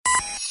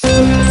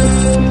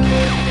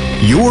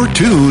You're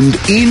tuned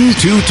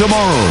into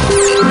tomorrow.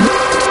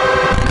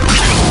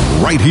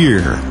 Right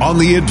here on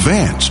the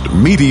Advanced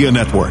Media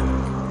Network.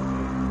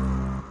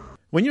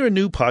 When you're a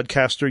new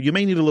podcaster, you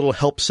may need a little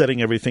help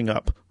setting everything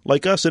up.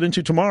 Like us at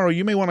Into Tomorrow,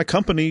 you may want a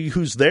company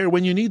who's there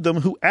when you need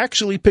them, who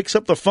actually picks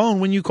up the phone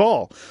when you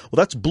call. Well,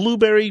 that's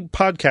Blueberry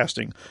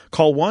Podcasting.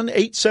 Call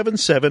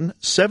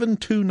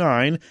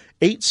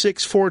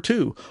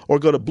 1-877-729-8642 or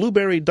go to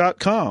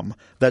blueberry.com.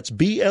 That's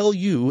BLUBRRY.com.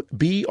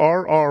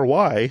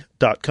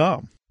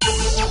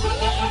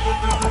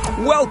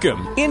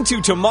 Welcome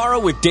into Tomorrow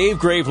with Dave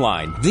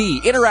Graveline,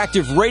 the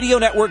interactive radio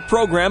network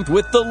program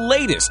with the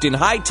latest in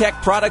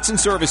high-tech products and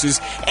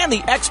services and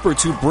the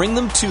experts who bring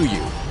them to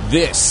you.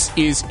 This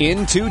is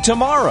Into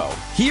Tomorrow.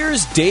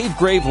 Here's Dave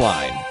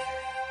Graveline.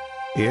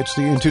 It's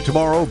the Into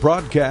Tomorrow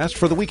broadcast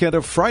for the weekend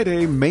of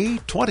Friday, May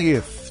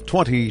 20th,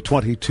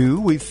 2022.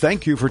 We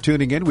thank you for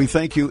tuning in. We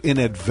thank you in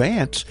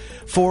advance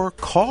for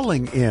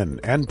calling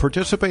in and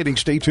participating.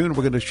 Stay tuned.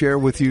 We're going to share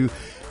with you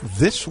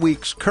this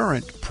week's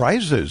current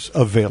prizes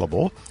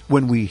available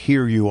when we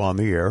hear you on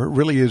the air. It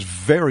really is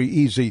very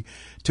easy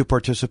to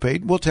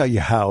participate. We'll tell you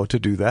how to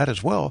do that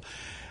as well.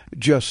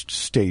 Just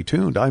stay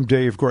tuned. I'm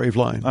Dave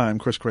Graveline. I'm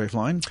Chris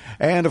Graveline.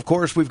 And, of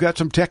course, we've got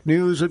some tech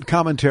news and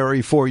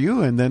commentary for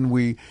you. And then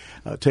we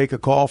take a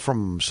call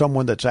from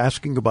someone that's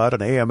asking about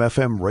an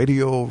AM/FM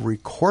radio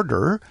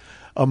recorder,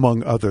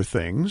 among other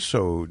things.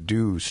 So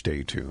do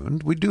stay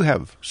tuned. We do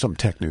have some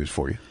tech news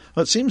for you.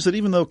 Well, it seems that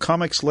even though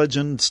comics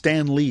legend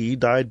Stan Lee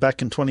died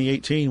back in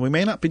 2018, we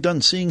may not be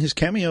done seeing his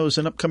cameos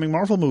in upcoming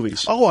Marvel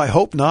movies. Oh, I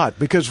hope not,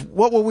 because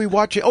what were we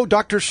watching? Oh,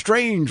 Doctor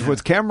Strange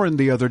with Cameron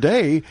the other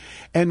day,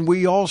 and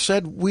we all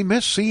said we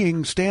miss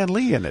seeing Stan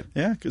Lee in it.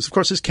 Yeah, because, of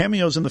course, his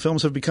cameos in the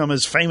films have become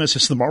as famous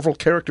as the Marvel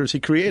characters he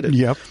created.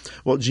 Yep.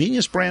 Well,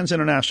 Genius Brands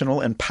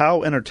International and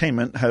POW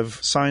Entertainment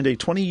have signed a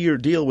 20-year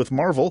deal with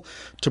Marvel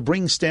to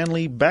bring Stan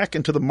Lee back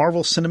into the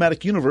Marvel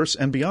Cinematic Universe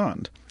and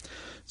beyond.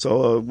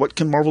 So what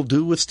can Marvel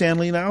do with Stan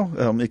Lee now?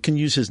 It can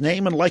use his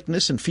name and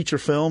likeness in feature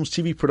films,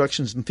 TV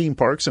productions, and theme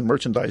parks and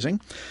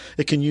merchandising.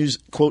 It can use,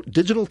 quote,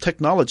 digital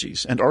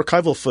technologies and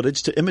archival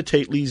footage to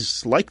imitate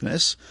Lee's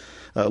likeness.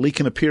 Lee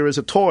can appear as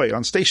a toy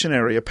on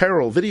stationery,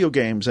 apparel, video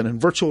games, and in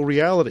virtual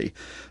reality.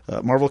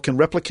 Marvel can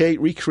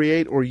replicate,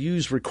 recreate, or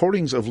use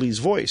recordings of Lee's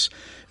voice.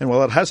 And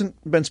while it hasn't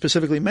been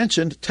specifically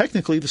mentioned,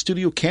 technically the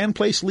studio can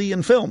place Lee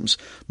in films,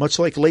 much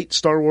like late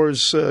Star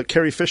Wars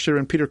Carrie Fisher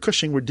and Peter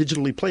Cushing were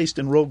digitally placed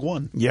in Rogue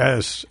One.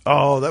 Yes.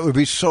 Oh, that would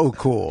be so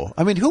cool.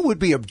 I mean, who would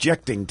be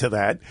objecting to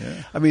that?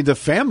 Yeah. I mean, the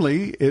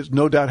family is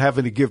no doubt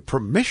having to give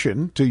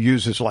permission to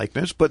use his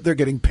likeness, but they're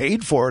getting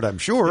paid for it, I'm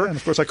sure. Yeah, and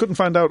of course, I couldn't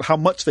find out how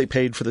much they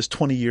paid for this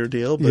 20-year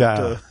deal,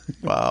 but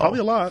wow. Probably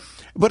a lot.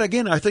 But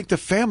again, I think the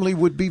family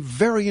would be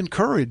very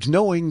encouraged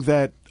knowing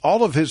that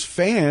all of his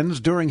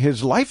fans during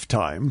his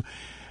lifetime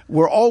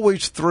were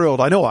always thrilled.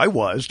 I know I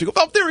was to go,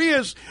 oh, there he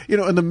is. You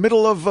know, in the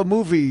middle of a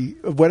movie,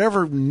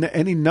 whatever,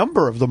 any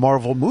number of the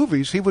Marvel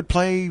movies, he would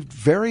play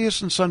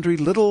various and sundry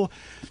little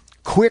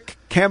quick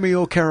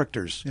cameo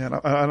characters. Yeah,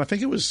 and I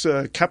think it was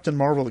Captain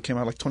Marvel that came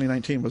out like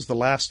 2019 was the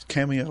last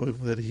cameo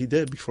that he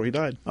did before he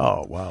died.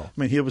 Oh, wow.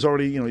 I mean, he was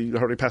already, he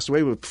already passed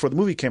away before the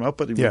movie came out,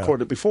 but he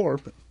recorded it before.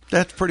 But.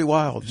 That's pretty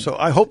wild. So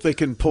I hope they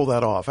can pull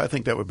that off. I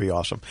think that would be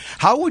awesome.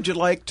 How would you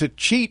like to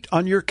cheat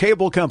on your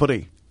cable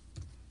company?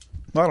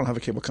 Well, I don't have a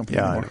cable company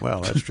anymore.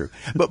 Well, that's true.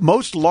 But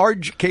most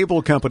large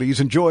cable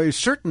companies enjoy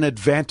certain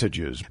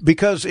advantages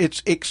because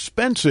it's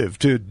expensive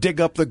to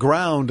dig up the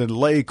ground and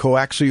lay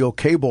coaxial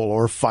cable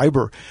or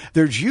fiber.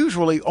 There's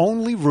usually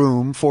only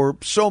room for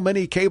so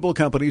many cable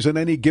companies in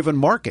any given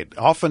market,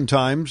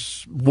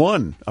 oftentimes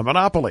one, a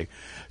monopoly.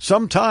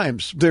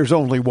 Sometimes there's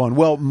only one.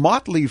 Well,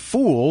 Motley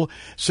Fool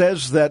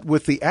says that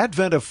with the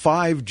advent of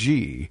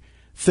 5G,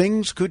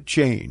 things could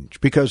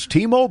change because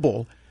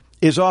T-Mobile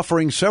is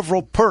offering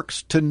several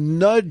perks to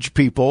nudge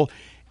people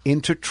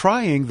into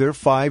trying their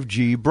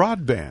 5G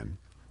broadband.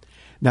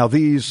 Now,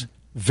 these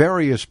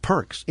various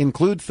perks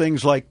include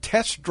things like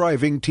test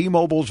driving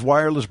T-Mobile's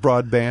wireless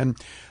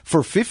broadband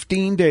for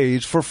 15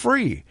 days for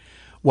free,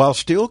 while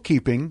still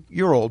keeping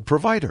your old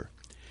provider.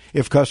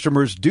 If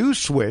customers do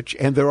switch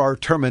and there are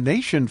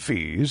termination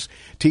fees,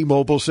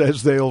 T-Mobile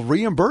says they'll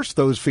reimburse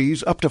those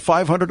fees up to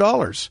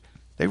 $500.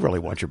 They really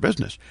want your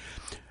business.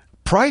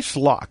 Price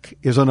Lock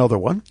is another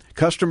one.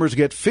 Customers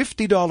get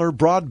 $50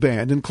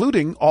 broadband,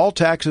 including all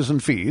taxes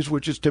and fees,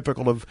 which is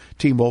typical of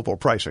T-Mobile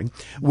pricing,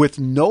 with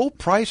no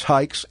price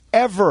hikes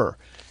ever,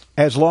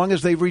 as long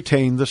as they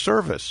retain the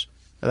service.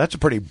 Now, that's a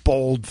pretty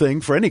bold thing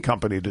for any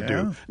company to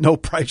do. No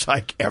price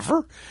hike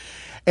ever.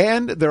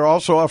 And they're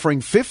also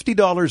offering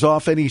 $50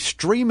 off any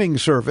streaming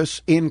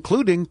service,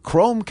 including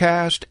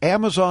Chromecast,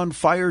 Amazon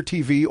Fire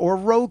TV, or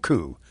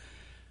Roku.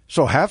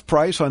 So half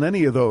price on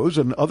any of those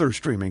and other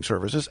streaming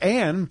services,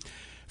 and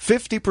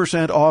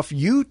 50% off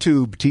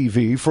YouTube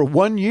TV for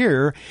 1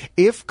 year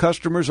if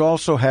customers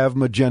also have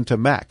Magenta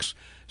Max,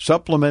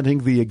 supplementing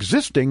the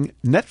existing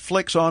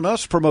Netflix on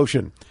Us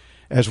promotion,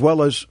 as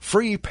well as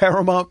free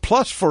Paramount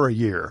Plus for a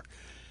year.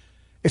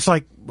 It's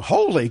like,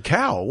 holy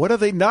cow, what are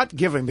they not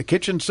giving? The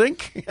kitchen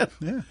sink?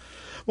 Yeah.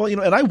 Well,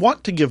 and I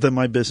want to give them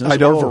my business, I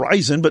know. or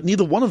Verizon, but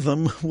neither one of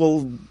them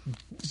will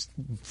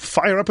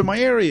fire up in my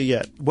area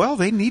yet. Well,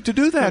 they need to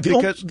do that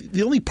because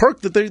the only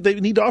perk that they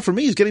need to offer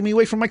me is getting me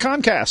away from my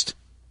Comcast.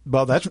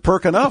 Well, that's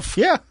perk enough.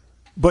 Yeah.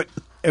 But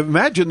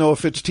imagine, though,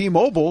 if it's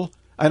T-Mobile,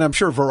 and I'm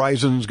sure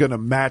Verizon's going to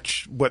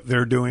match what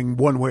they're doing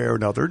one way or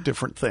another,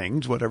 different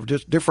things, whatever,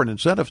 just different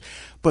incentives.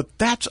 But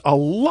that's a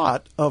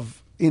lot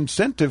of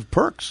incentive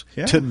perks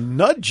to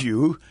nudge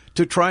you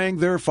to trying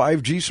their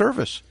 5G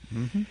service.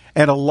 Mm-hmm.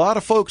 And a lot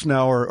of folks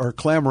now are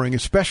clamoring,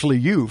 especially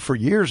you, for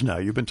years now.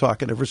 You've been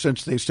talking ever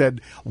since they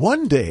said,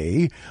 one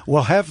day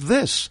we'll have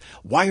this,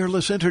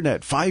 wireless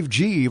internet,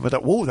 5G.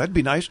 But whoa, that'd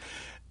be nice.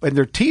 And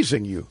they're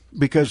teasing you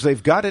because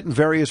they've got it in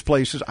various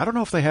places. I don't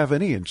know if they have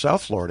any in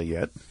South Florida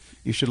yet.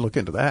 You should look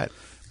into that.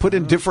 Put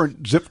in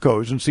different zip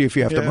codes and see if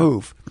you have to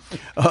move.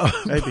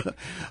 Maybe.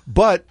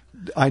 But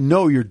I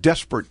know you're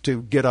desperate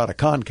to get out of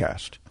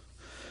Comcast.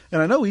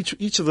 And I know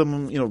each of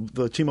them,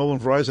 the T-Mobile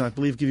and Verizon, I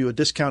believe, give you a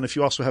discount if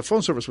you also have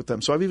phone service with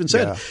them. So I've even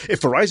said,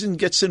 if Verizon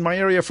gets in my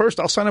area first,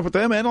 I'll sign up with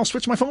them and I'll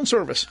switch my phone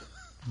service.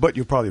 But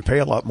you'll probably pay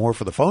a lot more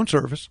for the phone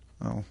service.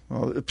 Oh,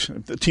 well,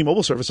 the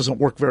T-Mobile service doesn't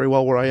work very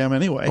well where I am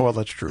anyway. Well,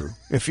 that's true.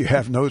 If you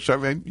have no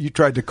service, you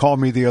tried to call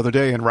me the other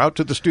day en route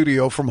to the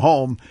studio from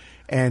home,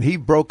 and he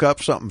broke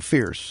up something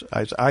fierce.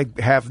 I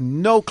have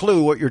no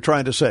clue what you're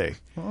trying to say.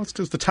 Well, it's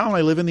because the town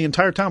I live in, the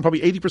entire town,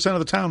 probably 80% of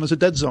the town is a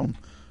dead zone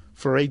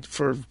for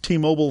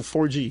T-Mobile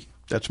 4G.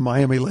 That's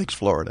Miami Lakes,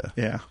 Florida.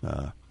 Yeah.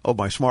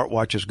 My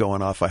smartwatch is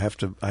going off. I have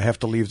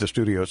to leave the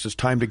studio. It's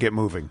time to get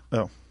moving.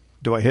 Oh.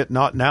 Do I hit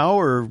not now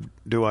or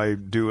do I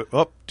do it?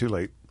 Oh, too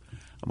late.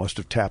 I must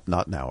have tapped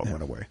not now. It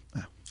went away.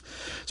 Yeah.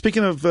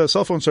 Speaking of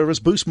cell phone service,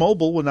 Boost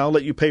Mobile will now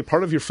let you pay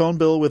part of your phone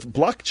bill with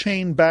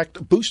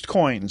blockchain-backed Boost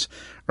coins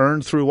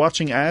earned through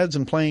watching ads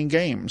and playing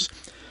games.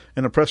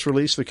 In a press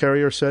release, the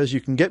carrier says you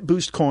can get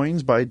Boost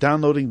coins by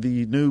downloading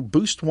the new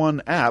Boost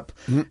One app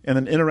and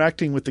then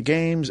interacting with the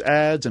games,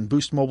 ads, and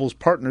Boost Mobile's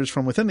partners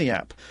from within the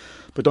app.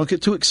 But don't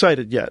get too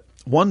excited yet.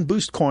 1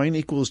 Boost coin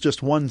equals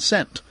just 1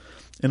 cent.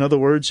 In other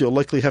words, you'll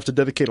likely have to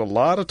dedicate a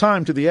lot of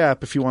time to the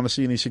app if you want to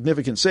see any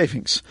significant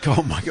savings.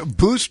 Oh, my God.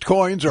 Boost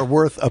coins are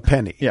worth a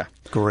penny. Yeah.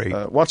 Great.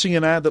 Watching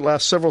an ad that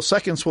lasts several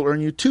seconds will earn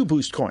you 2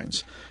 Boost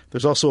coins.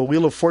 There's also a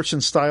Wheel of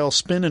Fortune-style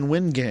spin and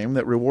win game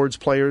that rewards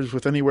players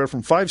with anywhere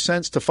from 5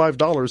 cents to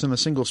 $5 in a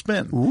single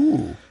spin.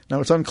 Ooh.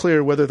 Now, it's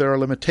unclear whether there are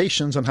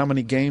limitations on how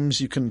many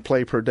games you can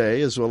play per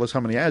day as well as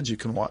how many ads you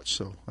can watch.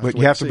 But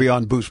you have to be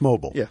on Boost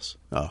Mobile. Yes.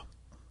 Oh.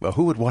 Well,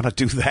 who would want to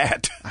do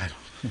that?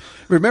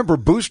 Remember,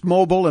 Boost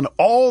Mobile and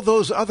all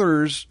those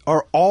others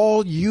are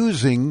all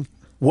using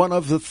one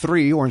of the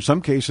 3, or in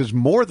some cases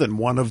more than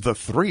one of the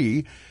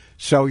 3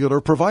 cellular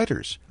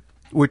providers,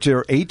 which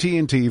are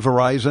AT&T,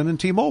 Verizon, and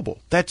T-Mobile.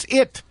 That's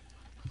it.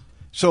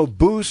 So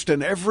Boost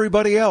and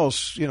everybody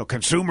else,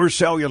 Consumer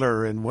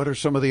Cellular, and what are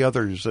some of the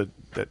others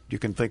that you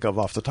can think of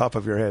off the top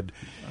of your head?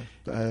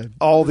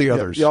 All the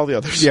others. Yeah, all the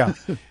others. Yeah.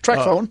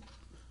 TracFone.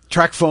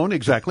 TracFone,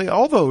 exactly.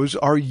 All those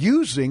are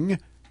using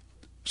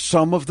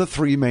some of the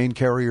 3 main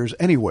carriers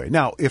anyway.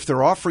 Now, if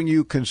they're offering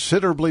you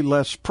considerably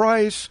less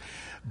price,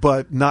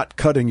 but not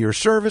cutting your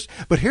service.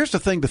 But here's the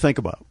thing to think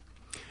about.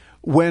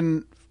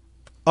 When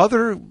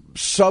other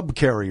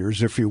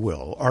sub-carriers, if you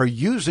will, are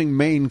using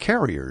main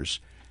carriers,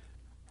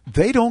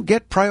 they don't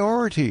get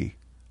priority.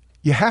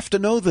 You have to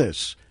know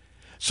this.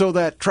 So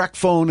that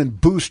TracFone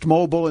and Boost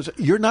Mobile,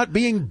 you're not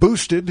being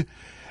boosted.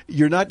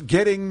 You're not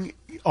getting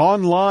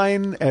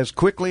online as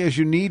quickly as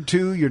you need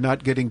to. You're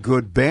not getting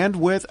good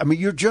bandwidth. I mean,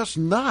 you're just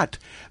not,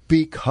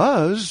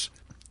 because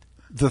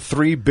the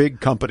 3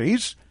 big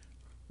companies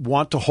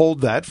want to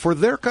hold that for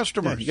their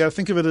customers. Yeah, you got to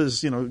think of it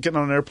as, getting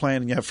on an airplane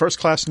and you have first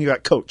class and you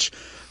got coach.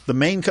 The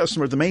main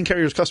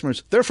carrier's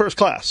customers, they're first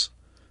class.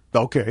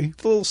 Okay.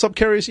 The little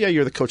sub-carriers,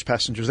 you're the coach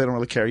passengers. They don't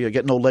really care. You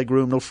get no leg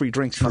room, no free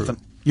drinks, nothing.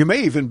 You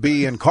may even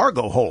be in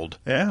cargo hold.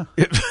 Yeah.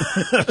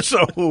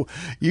 So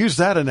use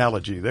that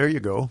analogy. There you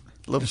go.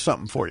 A little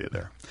something for you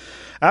there.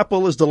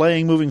 Apple is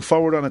delaying moving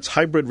forward on its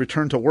hybrid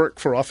return to work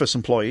for office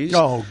employees.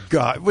 Oh,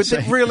 God.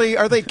 Really?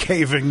 Are they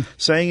caving?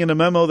 Saying in a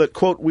memo that,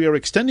 quote, we are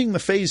extending the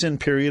phase-in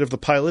period of the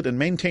pilot and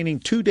maintaining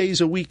 2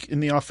 days a week in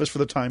the office for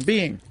the time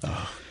being.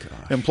 Oh,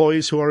 gosh.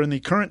 Employees who are in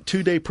the current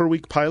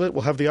 2-day-per-week pilot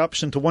will have the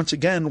option to once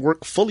again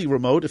work fully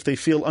remote if they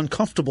feel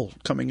uncomfortable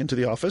coming into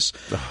the office.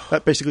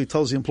 That basically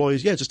tells the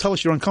employees, just tell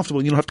us you're uncomfortable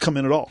and you don't have to come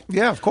in at all.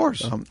 Yeah, of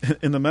course.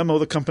 In the memo,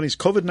 the company's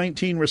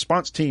COVID-19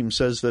 response team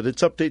says that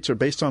its updates are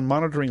based on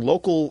monitoring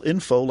local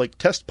info like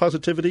test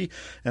positivity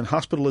and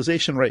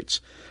hospitalization rates.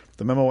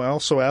 The memo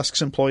also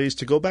asks employees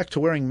to go back to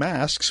wearing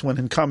masks when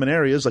in common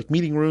areas like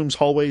meeting rooms,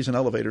 hallways, and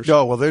elevators.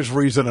 Oh, well, there's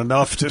reason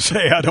enough to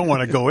say I don't want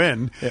to go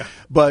in. Yeah.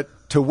 But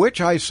to which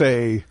I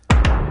say,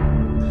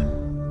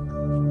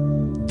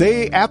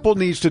 Apple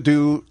needs to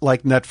do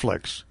like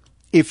Netflix.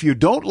 If you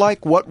don't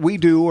like what we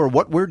do or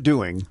what we're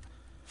doing,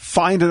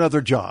 find another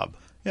job.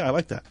 Yeah, I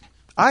like that.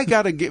 I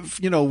got to give,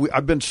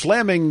 I've been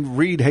slamming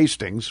Reed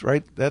Hastings,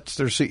 right? That's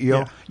their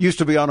CEO. Yeah. Used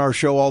to be on our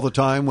show all the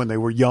time when they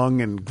were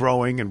young and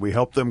growing, and we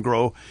helped them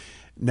grow.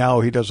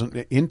 Now he doesn't.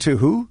 Into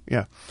who?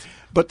 Yeah.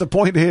 But the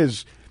point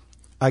is,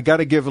 I got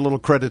to give a little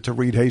credit to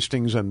Reed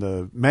Hastings and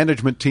the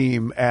management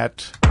team at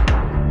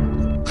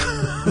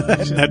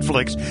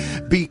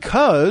Netflix,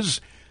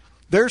 because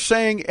they're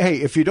saying, hey,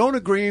 if you don't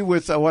agree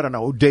with, Dave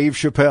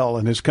Chappelle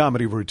and his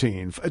comedy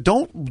routine,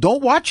 don't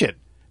watch it.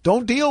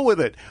 Don't deal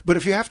with it. But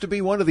if you have to be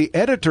one of the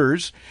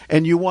editors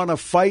and you want to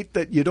fight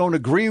that you don't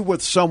agree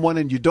with someone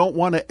and you don't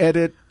want to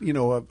edit,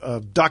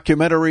 a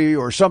documentary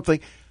or something,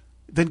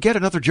 then get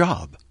another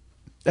job.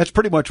 That's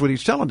pretty much what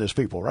he's telling his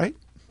people, right?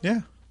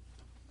 Yeah.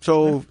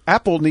 So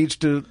Apple needs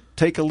to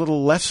take a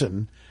little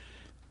lesson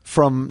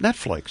from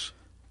Netflix.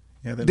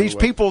 Yeah, These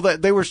people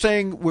that they were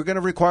saying, we're going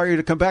to require you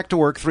to come back to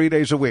work 3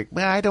 days a week.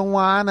 I don't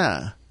want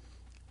to.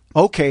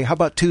 Okay, how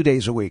about 2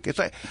 days a week? It's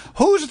like,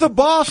 who's the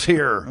boss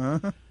here?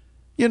 Uh-huh.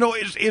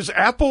 Is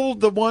Apple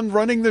the one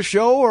running the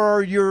show, or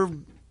are your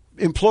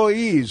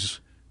employees,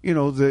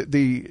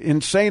 the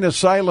insane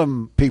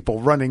asylum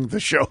people running the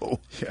show?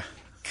 Yeah.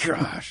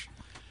 Gosh.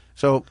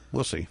 So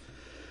we'll see.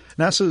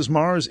 NASA's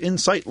Mars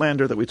InSight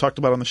lander that we talked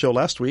about on the show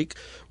last week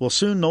will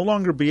soon no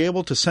longer be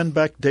able to send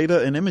back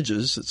data and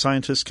images that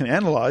scientists can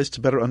analyze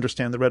to better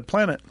understand the red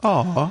planet.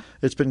 Aww.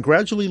 It's been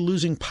gradually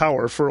losing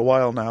power for a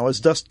while now as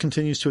dust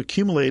continues to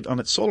accumulate on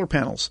its solar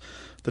panels.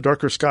 The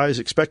darker skies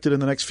expected in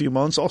the next few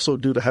months, also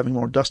due to having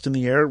more dust in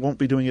the air, won't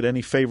be doing it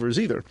any favors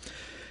either.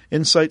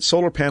 InSight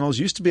solar panels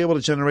used to be able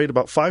to generate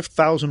about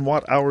 5,000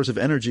 watt-hours of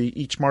energy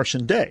each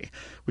Martian day,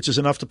 which is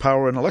enough to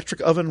power an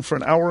electric oven for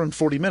an hour and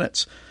 40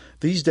 minutes.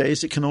 These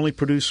days, it can only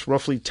produce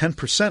roughly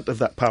 10% of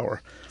that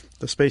power.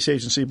 The space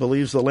agency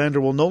believes the lander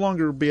will no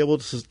longer be able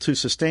to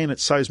sustain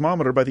its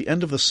seismometer by the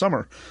end of the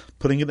summer,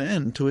 putting an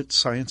end to its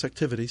science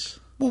activities.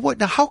 Well,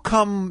 now how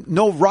come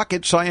no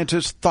rocket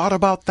scientists thought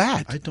about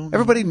that? I don't know.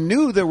 Everybody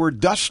knew there were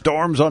dust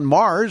storms on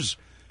Mars.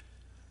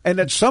 And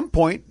at some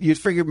point, you'd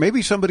figure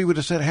maybe somebody would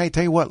have said, hey,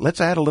 tell you what,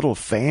 let's add a little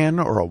fan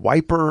or a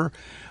wiper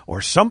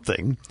or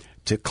something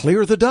to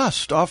clear the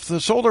dust off the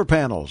solar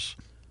panels.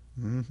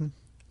 Mm-hmm.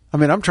 I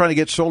mean, I'm trying to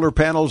get solar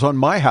panels on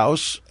my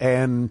house,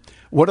 and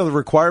one of the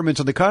requirements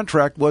in the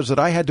contract was that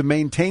I had to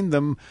maintain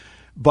them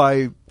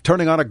by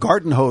turning on a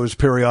garden hose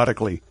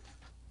periodically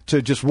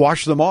to just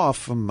wash them off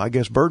from, I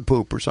guess, bird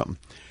poop or something.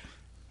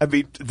 I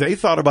mean, they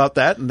thought about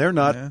that, and they're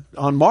not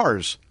on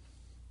Mars.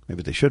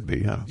 Maybe they should be.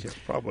 Yeah,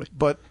 probably.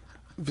 But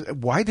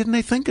why didn't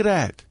they think of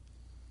that?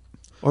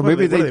 Or What,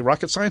 maybe are they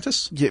rocket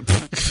scientists? Yeah.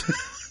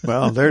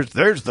 Well,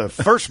 there's the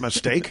first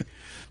mistake.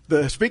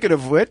 Speaking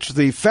of which,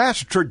 the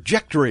fast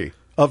trajectory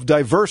of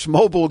diverse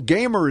mobile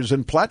gamers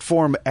and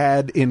platform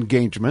ad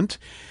engagement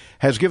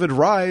has given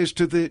rise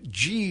to the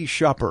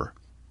G-Shopper.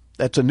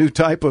 That's a new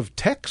type of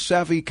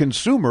tech-savvy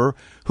consumer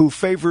who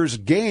favors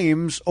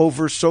games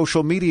over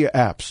social media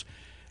apps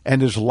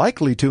and is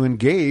likely to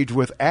engage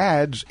with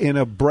ads in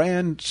a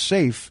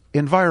brand-safe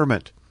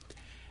environment.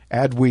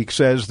 Adweek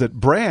says that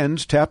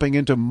brands tapping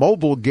into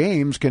mobile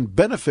games can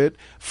benefit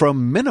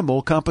from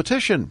minimal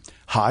competition,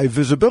 high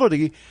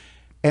visibility,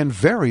 and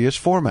various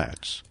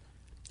formats.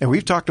 And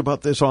we've talked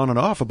about this on and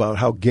off about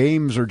how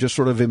games are just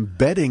sort of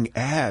embedding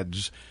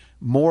ads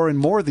more and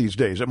more these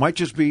days. It might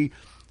just be,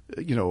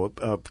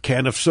 a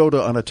can of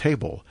soda on a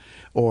table,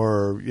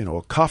 or,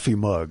 a coffee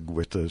mug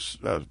with this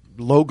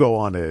logo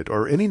on it,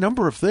 or any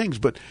number of things.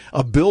 But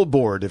a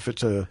billboard, if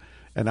it's an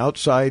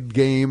outside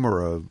game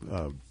or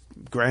a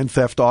Grand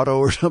Theft Auto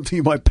or something,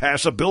 you might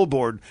pass a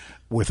billboard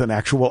with an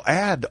actual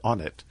ad on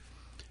it.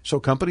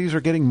 So companies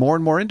are getting more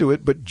and more into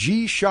it, but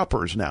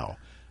G-Shoppers now,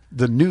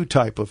 the new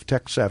type of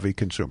tech-savvy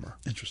consumer.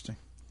 Interesting.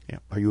 Yeah.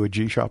 Are you a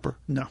G-Shopper?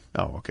 No.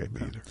 Oh, okay.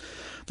 Me either.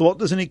 The Walt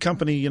Disney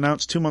Company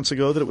announced 2 months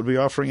ago that it would be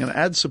offering an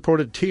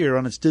ad-supported tier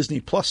on its Disney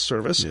Plus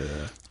service. Yeah.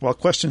 While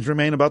questions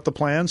remain about the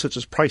plan, such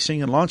as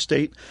pricing and launch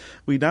date,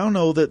 we now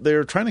know that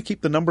they're trying to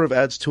keep the number of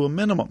ads to a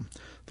minimum.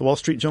 The Wall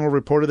Street Journal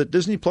reported that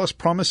Disney Plus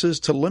promises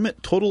to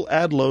limit total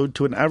ad load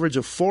to an average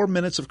of 4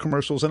 minutes of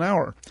commercials an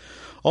hour.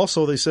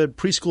 Also, they said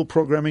preschool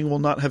programming will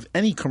not have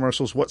any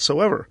commercials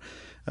whatsoever.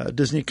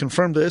 Disney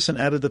confirmed this and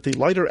added that the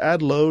lighter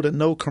ad load and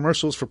no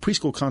commercials for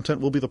preschool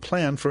content will be the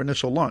plan for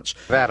initial launch.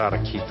 That ought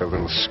to keep the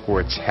little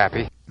squirts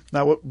happy.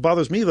 Now, what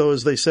bothers me, though,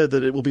 is they said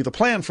that it will be the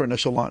plan for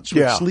initial launch,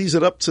 which Yeah. leaves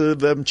it up to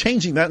them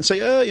changing that and say,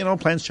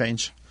 plans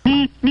change.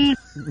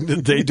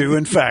 They do,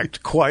 in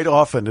fact, quite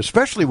often,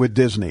 especially with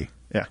Disney.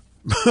 Yeah.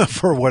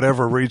 For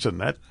whatever reason,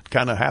 that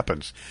kind of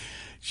happens.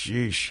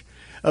 Sheesh.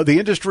 The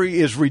industry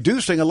is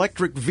reducing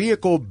electric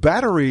vehicle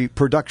battery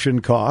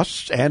production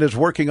costs and is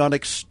working on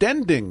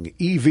extending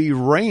EV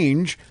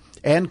range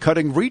and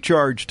cutting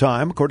recharge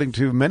time, according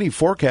to many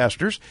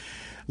forecasters.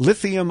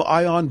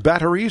 Lithium-ion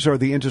batteries are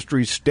the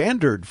industry's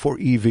standard for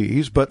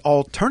EVs, but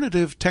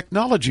alternative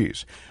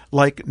technologies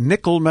like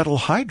nickel metal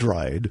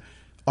hydride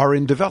are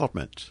in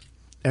development.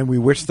 And we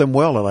wish them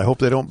well, and I hope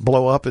they don't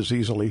blow up as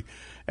easily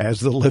as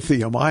the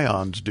lithium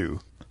ions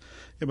do.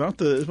 Yeah,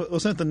 but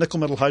wasn't it the nickel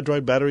metal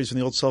hydride batteries in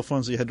the old cell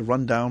phones that you had to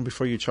run down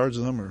before you charge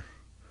them? Or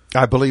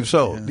I believe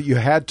so. Yeah. You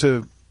had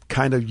to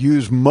kind of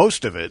use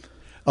most of it.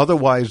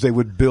 Otherwise, they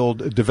would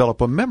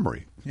develop a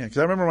memory. Yeah, because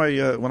I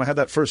remember when I had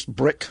that first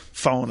brick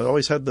phone, it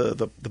always had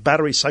the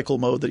battery cycle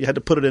mode that you had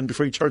to put it in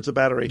before you charged the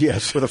battery.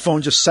 Yes. Where the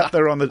phone just sat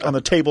there on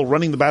the table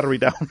running the battery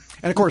down.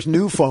 And, of course,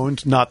 new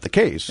phones, not the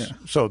case. Yeah.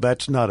 So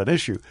that's not an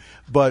issue.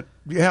 But,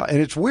 yeah, and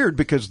it's weird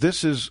because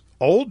this is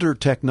older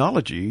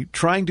technology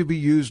trying to be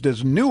used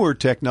as newer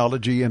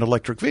technology in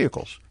electric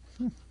vehicles.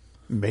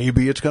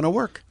 Maybe it's going to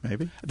work.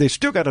 Maybe. They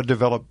still got to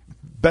develop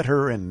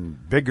better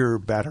and bigger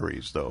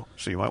batteries, though.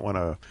 So you might want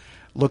to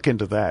look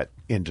into that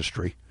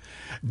industry.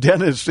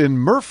 Dennis in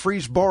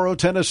Murfreesboro,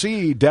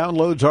 Tennessee,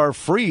 downloads our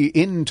free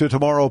Into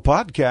Tomorrow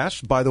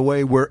podcast, by the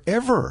way,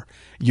 wherever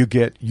you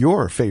get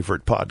your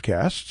favorite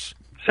podcasts.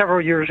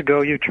 Several years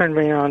ago, you turned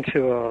me on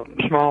to a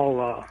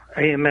small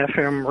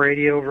AM/FM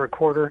radio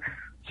recorder.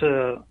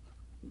 It's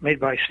made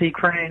by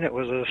Seacrane. It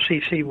was a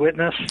CC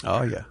Witness.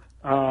 Oh, yeah.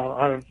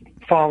 I've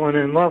fallen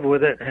in love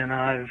with it, and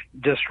I've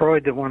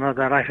destroyed the one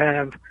that I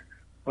have.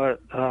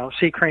 But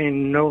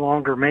Seacrane no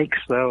longer makes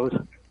those.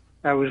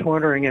 I was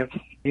wondering if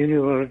you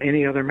knew of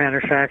any other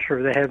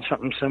manufacturer that had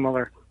something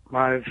similar.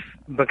 I've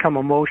become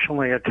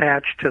emotionally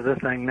attached to the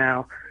thing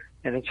now,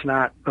 and it's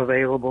not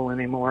available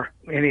anymore.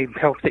 Any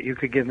help that you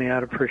could give me,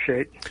 I'd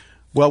appreciate.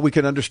 Well, we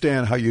can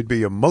understand how you'd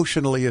be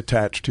emotionally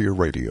attached to your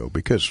radio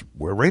because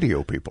we're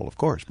radio people, of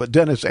course. But,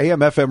 Dennis,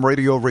 AM/FM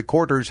radio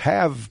recorders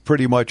have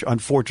pretty much,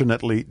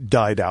 unfortunately,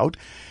 died out.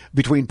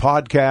 Between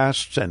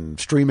podcasts and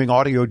streaming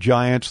audio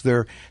giants,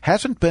 there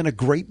hasn't been a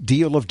great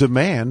deal of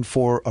demand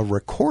for a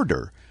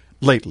recorder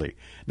lately.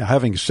 Now,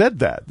 having said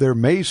that, there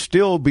may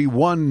still be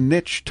one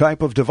niche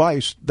type of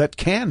device that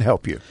can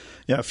help you.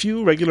 Yeah, a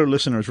few regular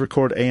listeners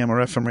record AM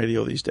or FM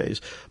radio these days,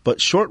 but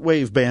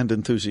shortwave band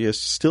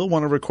enthusiasts still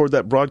want to record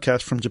that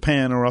broadcast from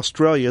Japan or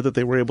Australia that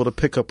they were able to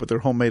pick up with their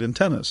homemade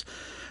antennas.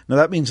 Now,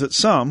 that means that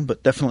some,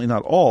 but definitely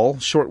not all,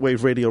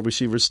 shortwave radio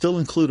receivers still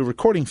include a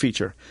recording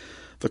feature.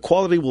 The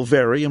quality will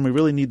vary, and we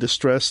really need to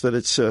stress that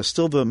it's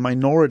still the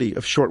minority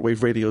of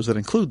shortwave radios that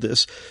include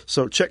this,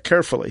 so check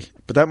carefully.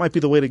 But that might be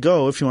the way to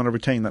go if you want to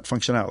retain that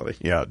functionality.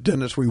 Yeah,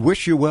 Dennis, we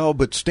wish you well,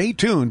 but stay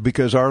tuned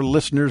because our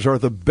listeners are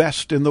the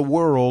best in the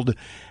world,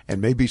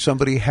 and maybe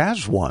somebody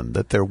has one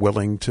that they're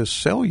willing to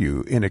sell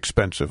you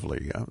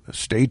inexpensively.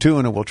 Stay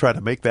tuned, and we'll try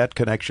to make that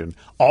connection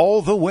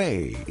all the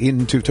way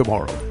into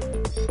tomorrow.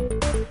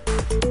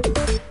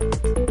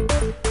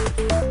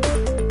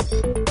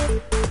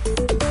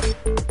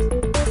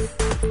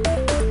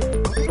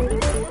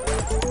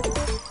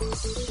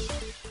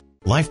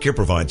 LifeCare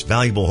provides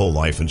valuable whole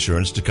life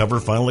insurance to cover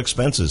final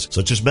expenses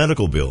such as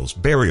medical bills,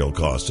 burial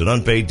costs, and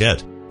unpaid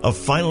debt. A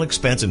final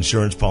expense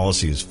insurance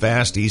policy is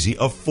fast, easy,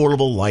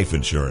 affordable life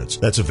insurance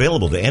that's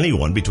available to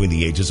anyone between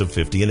the ages of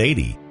 50 and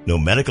 80. No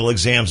medical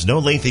exams, no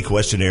lengthy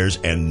questionnaires,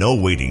 and no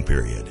waiting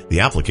period. The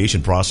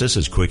application process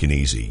is quick and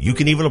easy. You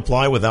can even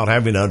apply without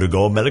having to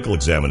undergo a medical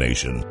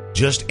examination.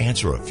 Just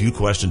answer a few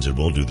questions and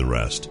we'll do the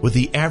rest. With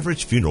the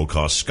average funeral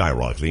cost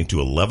skyrocketing to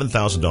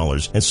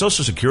 $11,000 and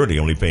Social Security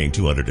only paying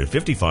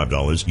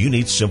 $255, you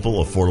need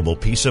simple, affordable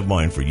peace of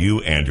mind for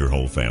you and your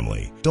whole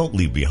family. Don't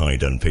leave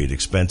behind unpaid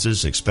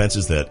expenses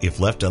that, if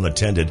left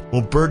unattended,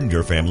 will burden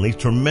your family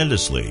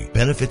tremendously.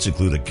 Benefits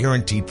include a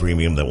guaranteed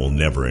premium that will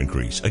never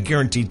increase, a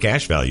guaranteed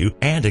cash value,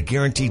 and a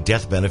guaranteed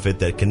death benefit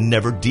that can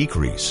never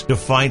decrease. To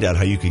find out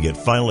how you can get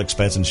final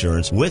expense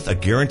insurance with a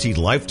guaranteed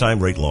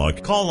lifetime rate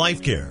lock, call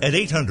LifeCare at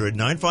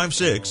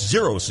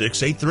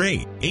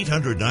 800-956-0683.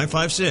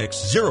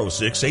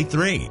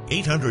 800-956-0683.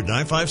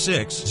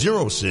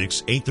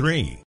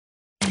 800-956-0683.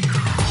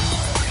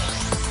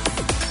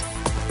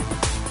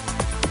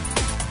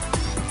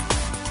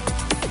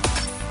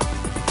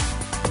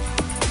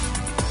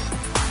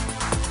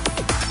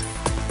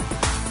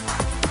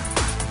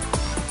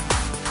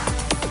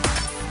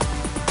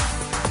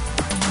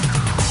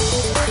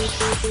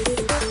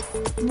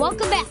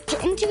 Welcome back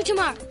to Into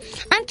Tomorrow.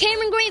 I'm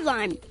Cameron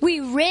Graveline. We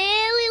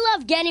really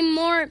love getting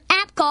more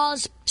app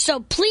calls,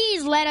 so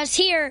please let us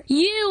hear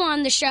you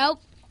on the show.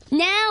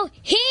 Now,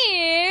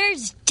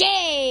 here's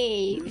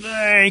Dave.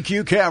 Thank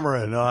you,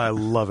 Cameron. I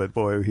love it,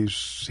 boy.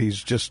 He's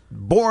just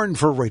born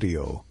for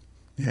radio.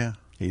 Yeah.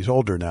 He's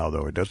older now,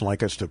 though. He doesn't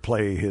like us to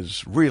play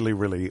his really,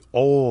 really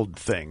old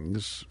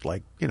things,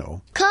 like, you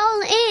know.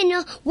 Call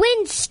in,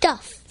 win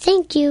stuff.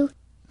 Thank you.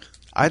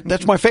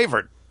 That's my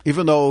favorite.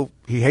 Even though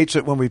he hates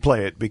it when we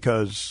play it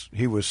because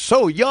he was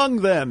so young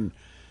then.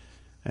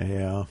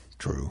 Yeah,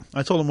 true.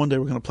 I told him one day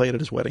we're going to play it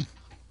at his wedding.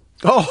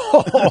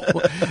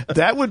 Oh,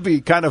 that would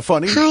be kind of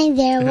funny. Hi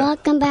there.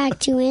 Welcome back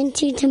to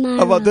Into Tomorrow.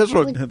 How about this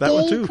one? With That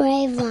one too. Dave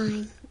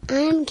Graveline.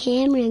 I'm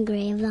Cameron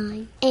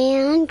Graveline.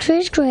 And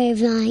Chris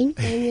Graveline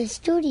in the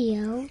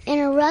studio. And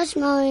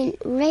Erasmo and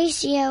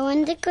Ratio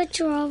in the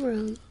control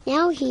room.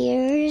 Now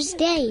here's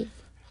Dave.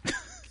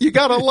 You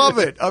got to love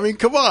it. I mean,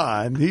 come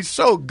on. He's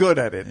so good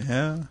at it.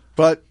 Yeah.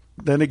 But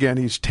then again,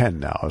 he's 10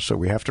 now, so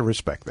we have to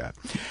respect that.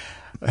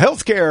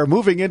 Healthcare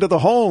moving into the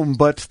home,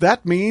 but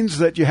that means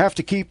that you have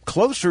to keep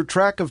closer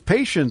track of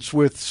patients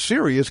with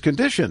serious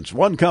conditions.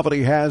 One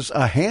company has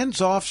a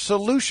hands-off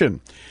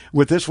solution.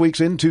 With this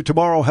week's Into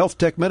Tomorrow Health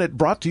Tech Minute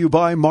brought to you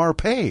by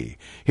Marpai.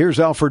 Here's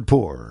Alfred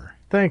Poor.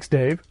 Thanks,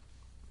 Dave.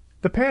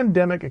 The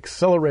pandemic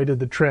accelerated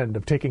the trend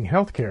of taking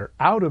healthcare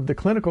out of the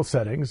clinical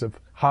settings of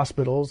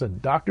hospitals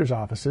and doctors'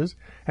 offices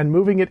and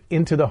moving it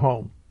into the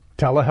home.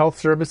 Telehealth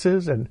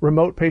services and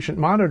remote patient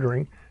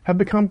monitoring have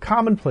become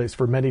commonplace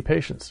for many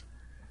patients.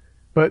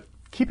 But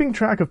keeping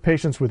track of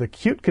patients with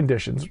acute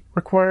conditions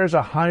requires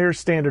a higher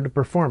standard of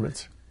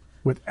performance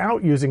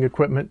without using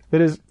equipment that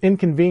is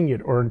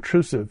inconvenient or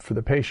intrusive for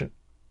the patient.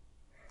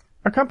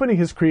 Our company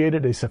has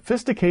created a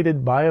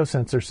sophisticated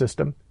biosensor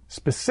system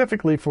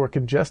specifically for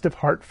congestive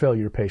heart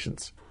failure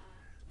patients.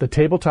 The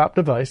tabletop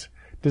device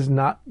does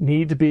not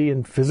need to be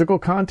in physical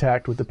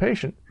contact with the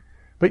patient,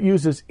 but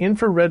uses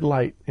infrared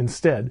light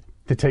instead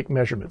to take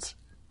measurements.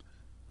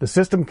 The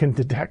system can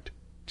detect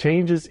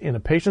changes in a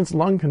patient's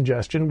lung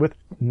congestion with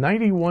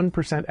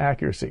 91%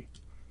 accuracy.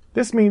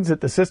 This means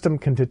that the system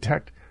can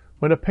detect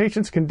when a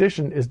patient's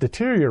condition is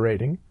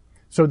deteriorating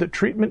so that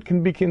treatment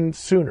can begin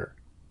sooner,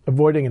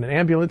 avoiding an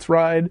ambulance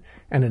ride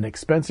and an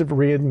expensive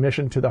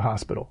readmission to the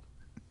hospital.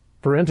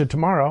 For Into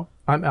Tomorrow,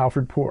 I'm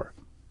Alfred Poor.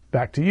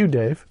 Back to you,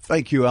 Dave.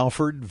 Thank you,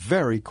 Alfred.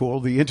 Very cool.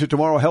 The Into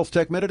Tomorrow Health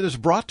Tech Minute is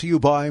brought to you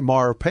by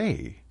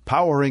Marpai,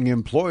 powering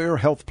employer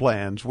health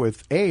plans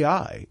with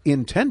AI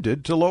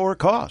intended to lower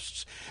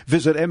costs.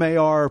 Visit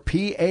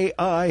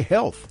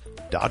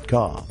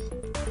marpaihealth.com.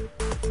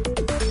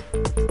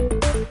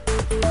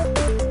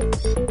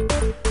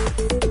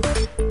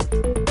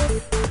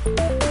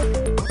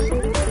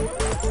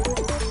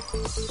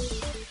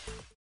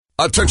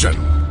 Attention!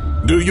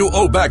 Do you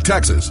owe back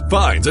taxes,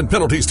 fines, and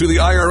penalties to the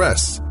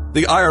IRS?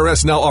 The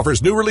IRS now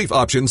offers new relief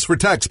options for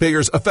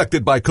taxpayers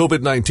affected by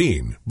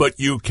COVID-19, but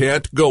you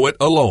can't go it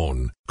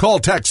alone. Call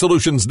Tax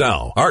Solutions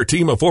now. Our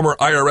team of former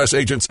IRS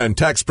agents and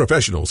tax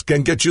professionals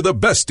can get you the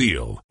best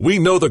deal. We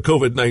know the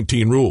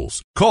COVID-19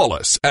 rules. Call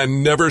us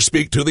and never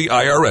speak to the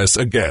IRS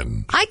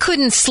again. I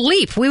couldn't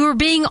sleep. We were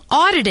being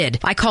audited.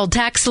 I called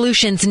Tax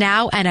Solutions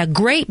now, and a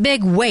great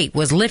big weight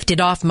was lifted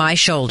off my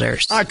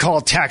shoulders. I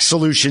called Tax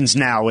Solutions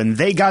now, and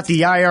they got the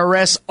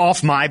IRS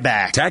off my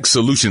back. Tax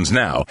Solutions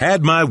now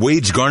had my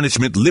wage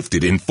garnishment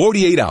lifted in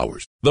 48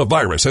 hours. The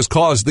virus has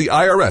caused the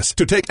IRS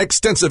to take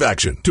extensive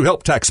action to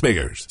help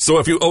taxpayers. So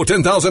if you owe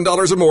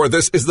 $10,000 or more,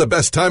 this is the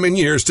best time in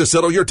years to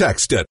settle your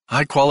tax debt.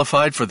 I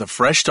qualified for the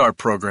Fresh Start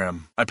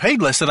program. I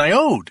paid less than I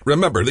owed.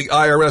 Remember, the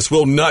IRS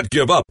will not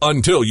give up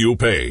until you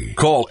pay.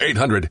 Call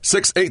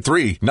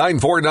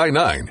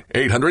 800-683-9499.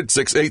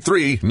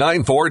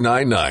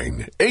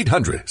 800-683-9499.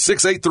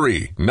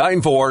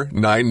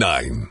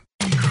 800-683-9499.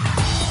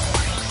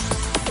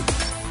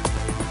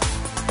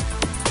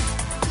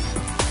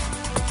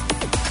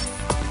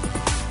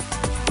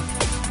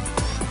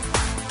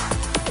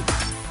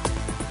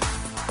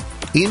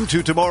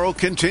 Into Tomorrow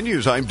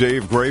continues. I'm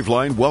Dave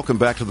Graveline. Welcome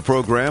back to the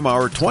program.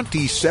 Our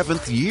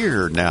 27th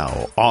year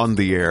now on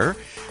the air,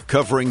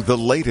 covering the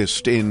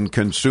latest in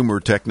consumer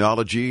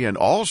technology and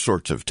all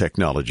sorts of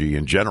technology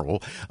in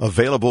general,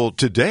 available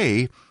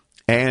today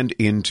and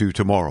into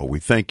tomorrow. We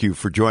thank you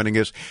for joining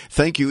us.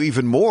 Thank you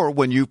even more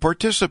when you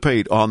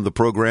participate on the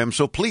program.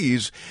 So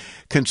please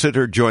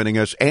consider joining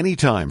us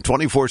anytime,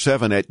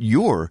 24/7 at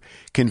your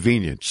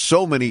convenience.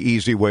 So many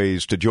easy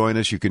ways to join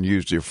us. You can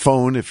use your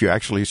phone if you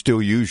actually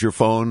still use your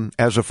phone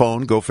as a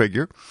phone. Go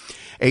figure.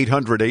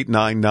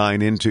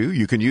 800-899-INTO.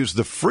 You can use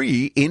the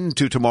free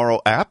Into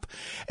Tomorrow app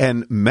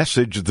and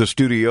message the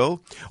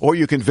studio, or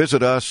you can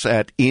visit us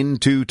at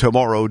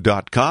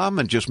intotomorrow.com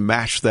and just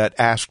mash that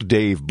Ask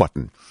Dave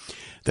button.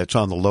 That's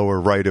on the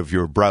lower right of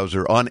your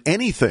browser on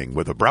anything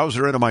with a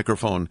browser and a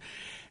microphone,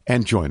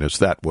 and join us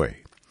that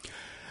way.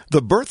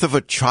 The birth of a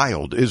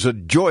child is a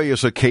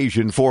joyous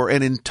occasion for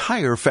an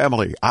entire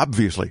family,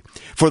 obviously.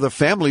 For the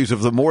families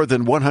of the more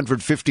than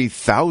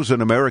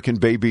 150,000 American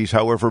babies,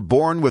 however,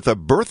 born with a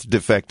birth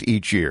defect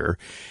each year,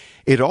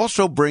 it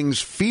also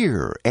brings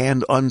fear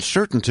and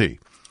uncertainty.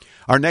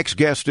 Our next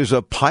guest is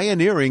a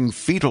pioneering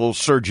fetal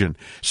surgeon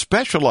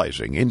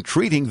specializing in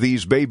treating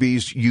these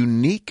babies'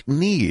 unique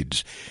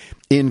needs,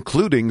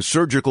 including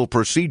surgical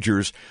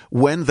procedures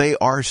when they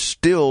are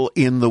still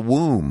in the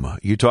womb.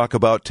 You talk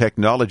about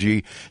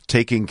technology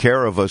taking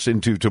care of us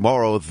into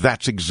tomorrow.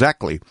 That's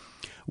exactly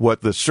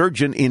what the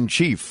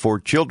Surgeon-in-Chief for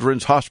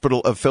Children's Hospital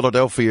of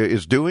Philadelphia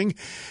is doing,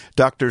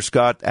 Dr.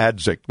 Scott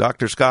Adzik.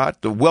 Dr. Scott,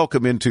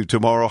 welcome into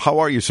tomorrow. How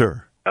are you,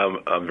 sir?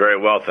 I'm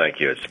very well, thank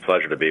you. It's a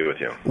pleasure to be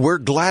with you. We're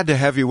glad to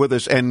have you with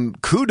us,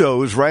 and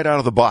kudos right out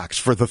of the box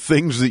for the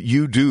things that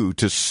you do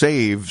to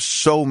save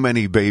so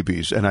many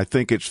babies. And I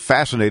think it's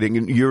fascinating,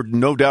 and you're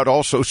no doubt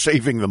also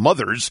saving the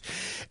mothers.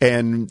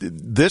 And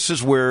this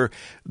is where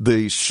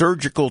the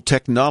surgical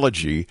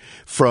technology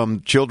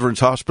from Children's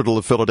Hospital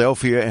of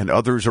Philadelphia and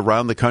others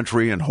around the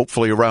country and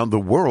hopefully around the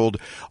world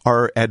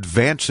are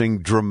advancing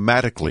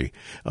dramatically.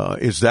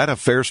 Is that a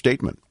fair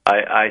statement?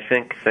 I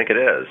think it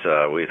is.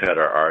 We've had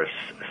our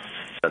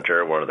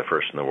center, one of the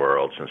first in the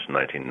world since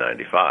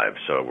 1995.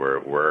 So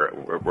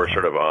we're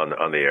sort of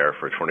on the air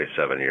for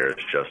 27 years,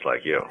 just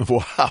like you.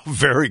 Wow,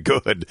 very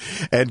good,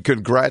 and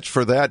congrats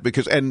for that.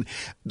 Because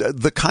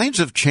the kinds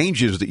of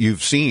changes that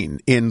you've seen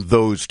in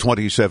those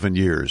 27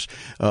 years,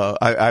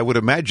 I would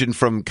imagine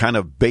from kind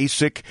of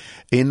basic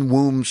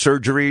in-womb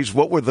surgeries.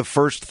 What were the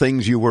first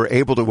things you were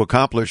able to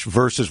accomplish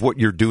versus what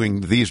you're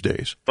doing these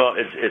days? Well,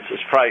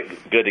 it's probably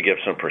good to give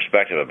some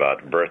perspective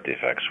about birth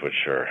defects,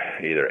 which are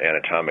either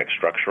anatomic,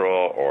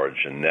 structural, or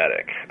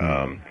genetic.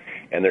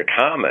 And they're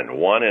common.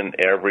 1 in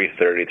every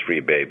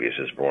 33 babies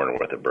is born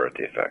with a birth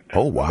defect.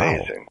 Oh, wow.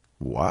 Amazing.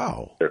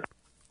 Wow. They're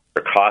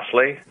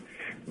costly.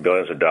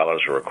 Billions of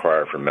dollars are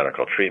required for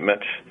medical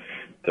treatment.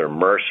 They're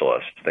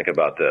merciless. Think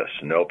about this.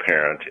 No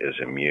parent is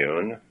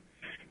immune.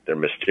 They're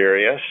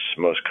mysterious.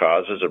 Most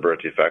causes of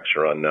birth defects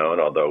are unknown,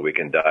 although we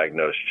can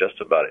diagnose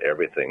just about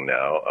everything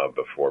now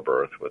before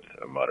birth with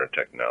modern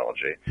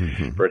technology.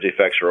 Mm-hmm. Birth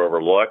defects are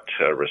overlooked.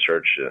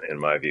 Research, in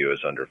my view, is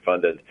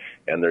underfunded,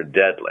 and they're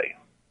deadly.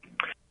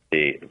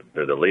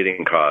 They're the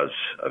leading cause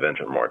of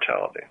infant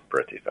mortality,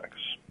 birth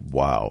defects.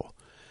 Wow.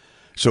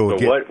 So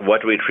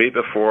what do we treat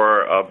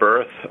before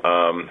birth?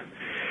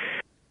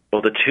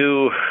 Well,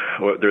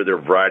 there are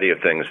a variety of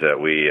things that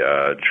we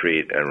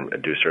treat and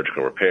do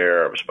surgical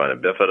repair of spina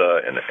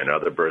bifida and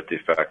other birth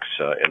defects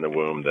in the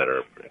womb that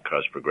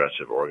cause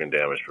progressive organ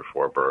damage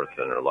before birth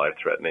and are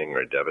life-threatening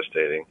or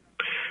devastating.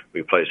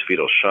 We place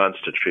fetal shunts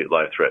to treat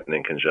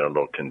life-threatening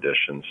congenital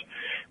conditions.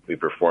 We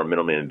perform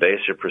minimally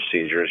invasive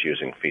procedures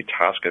using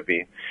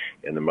fetoscopy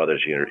in the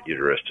mother's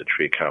uterus to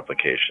treat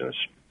complications,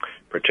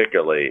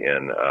 particularly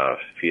in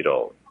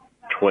fetal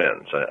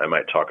twins. I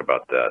might talk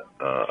about that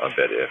a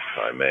bit if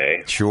I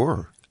may.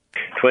 Sure.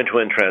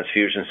 Twin-twin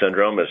transfusion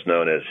syndrome is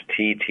known as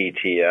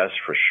TTTS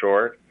for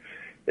short.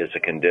 It's a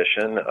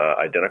condition,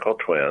 identical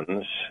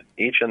twins,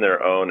 each in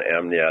their own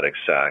amniotic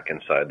sac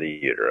inside the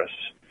uterus,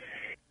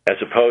 as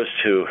opposed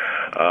to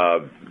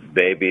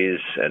babies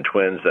and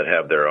twins that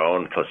have their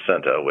own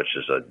placenta, which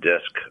is a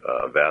disc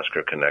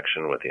vascular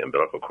connection with the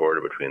umbilical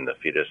cord between the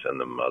fetus and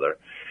the mother.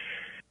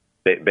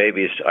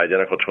 Babies,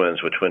 identical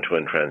twins with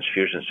twin-twin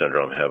transfusion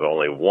syndrome, have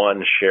only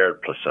one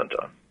shared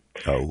placenta,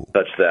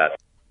 such that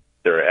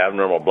there are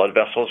abnormal blood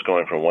vessels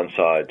going from one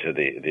side to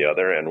the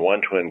other, and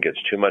one twin gets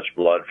too much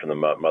blood from the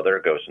mother,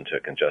 goes into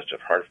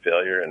congestive heart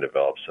failure, and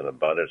develops an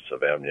abundance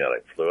of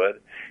amniotic fluid.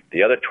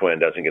 The other twin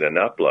doesn't get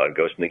enough blood,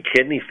 goes into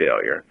kidney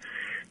failure,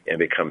 and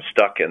becomes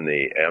stuck in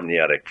the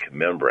amniotic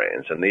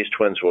membranes. And these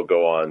twins will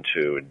go on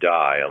to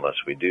die unless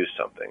we do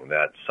something.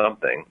 That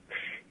something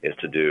is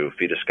to do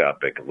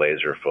fetoscopic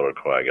laser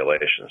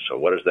photocoagulation. So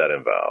what does that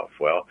involve?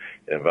 Well,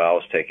 it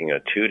involves taking a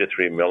 2 to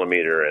 3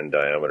 millimeter in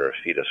diameter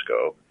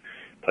fetoscope,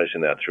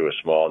 placing that through a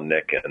small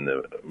nick in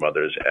the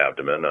mother's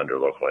abdomen under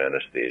local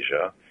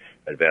anesthesia,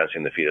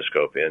 advancing the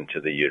fetoscope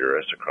into the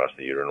uterus across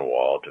the uterine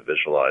wall to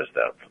visualize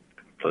that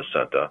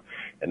placenta,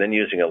 and then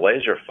using a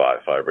laser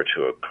fiber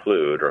to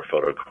occlude or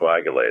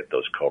photocoagulate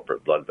those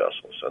culprit blood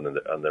vessels.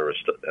 And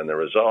the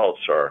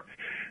results are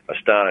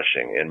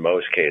astonishing. In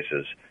most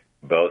cases,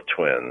 both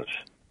twins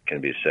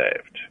can be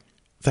saved.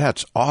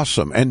 That's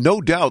awesome. And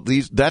no doubt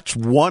that's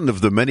one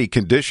of the many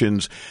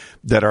conditions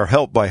that are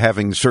helped by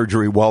having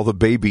surgery while the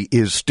baby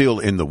is still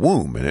in the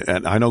womb.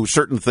 And I know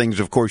certain things,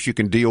 of course, you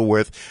can deal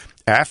with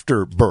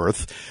after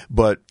birth,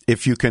 but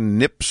if you can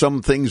nip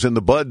some things in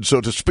the bud,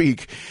 so to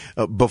speak,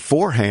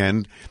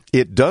 beforehand,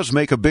 it does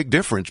make a big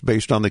difference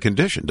based on the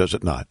condition, does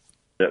it not?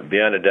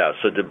 Beyond a doubt.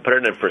 So to put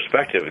it in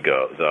perspective,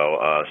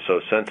 so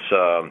since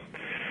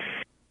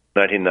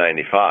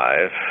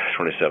 1995,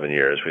 27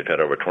 years, we've had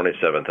over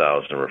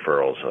 27,000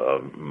 referrals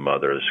of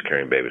mothers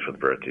carrying babies with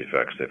birth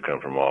defects. They've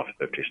come from all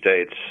 50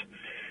 states,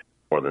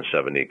 more than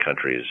 70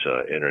 countries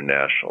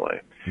internationally.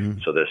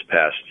 So this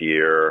past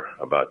year,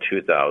 about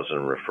 2,000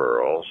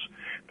 referrals,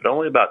 but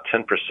only about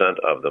 10%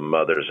 of the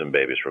mothers and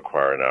babies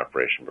require an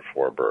operation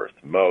before birth.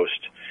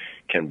 Most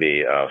can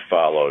be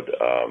followed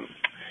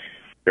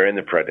during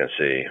the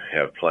pregnancy,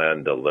 have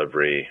planned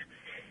delivery,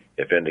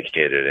 if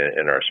indicated,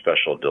 in our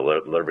special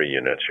delivery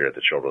units here at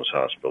the Children's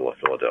Hospital of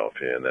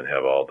Philadelphia, and then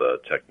have all the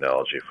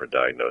technology for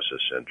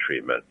diagnosis and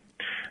treatment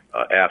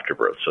after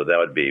birth. So that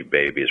would be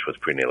babies with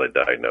prenatally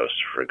diagnosed,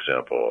 for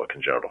example,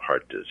 congenital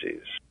heart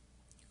disease.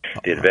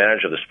 The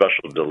advantage of the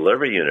special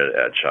delivery unit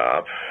at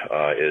CHOP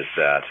is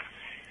that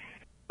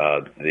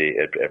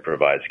it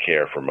provides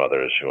care for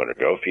mothers who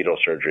undergo fetal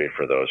surgery,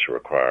 for those who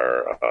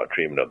require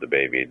treatment of the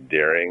baby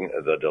during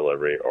the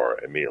delivery or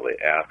immediately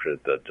after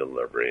the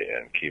delivery,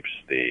 and keeps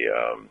the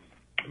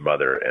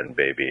mother and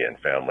baby and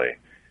family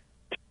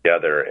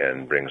together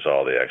and brings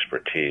all the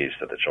expertise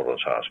that the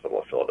Children's Hospital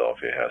of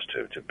Philadelphia has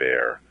to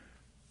bear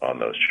on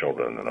those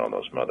children and on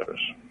those mothers.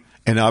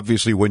 And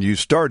obviously, when you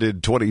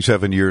started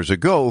 27 years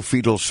ago,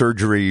 fetal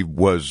surgery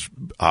was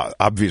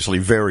obviously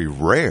very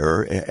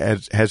rare.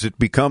 Has it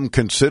become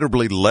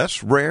considerably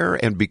less rare,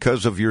 and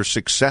because of your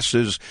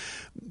successes,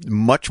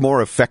 much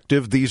more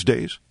effective these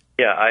days?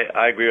 Yeah,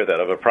 I agree with that.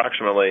 Of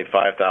approximately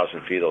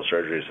 5,000 fetal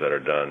surgeries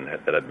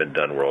that have been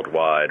done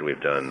worldwide,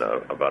 we've done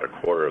about a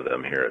quarter of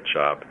them here at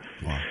CHOP,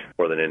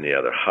 more than any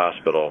other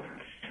hospital.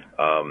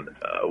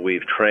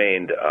 We've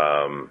trained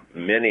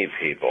many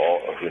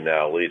people who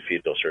now lead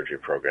fetal surgery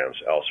programs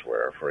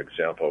elsewhere. For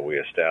example, we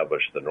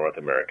established the North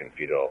American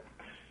Fetal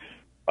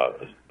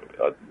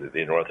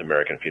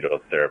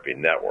Therapy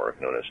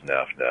Network, known as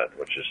NAFNet,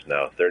 which is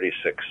now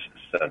 36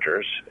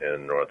 centers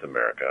in North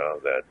America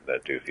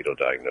that do fetal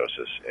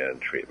diagnosis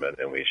and treatment,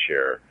 and we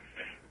share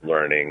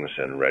learnings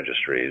and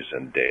registries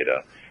and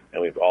data.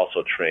 And we've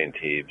also trained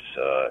teams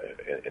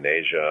in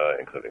Asia,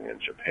 including in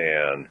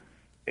Japan,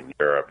 in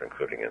Europe,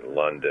 including in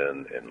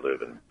London, in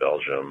Leuven,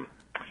 Belgium,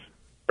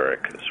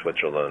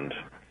 Switzerland,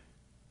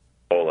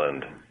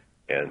 Poland,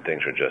 and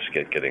things are just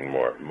getting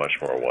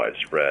much more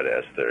widespread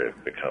as they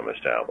become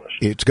established.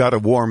 It's got to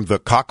warm the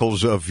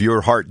cockles of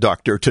your heart,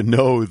 Doctor, to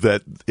know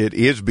that it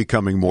is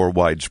becoming more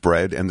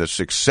widespread and the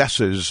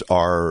successes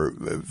are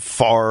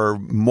far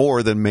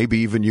more than maybe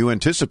even you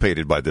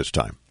anticipated by this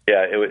time.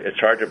 Yeah, it's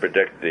hard to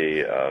predict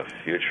the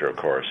future, of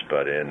course,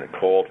 but in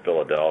cold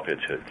Philadelphia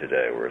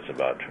today, where it's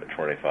about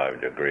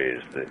 25 degrees,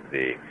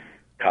 the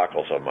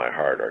cockles of my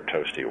heart are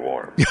toasty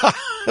warm.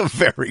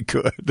 Very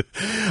good.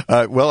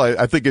 Well,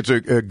 I think it's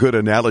a good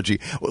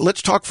analogy.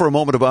 Let's talk for a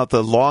moment about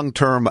the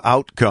long-term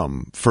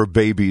outcome for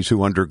babies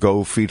who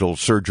undergo fetal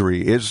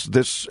surgery. Is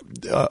this,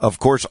 of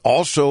course,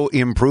 also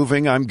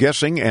improving, I'm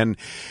guessing, and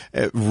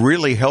it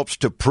really helps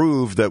to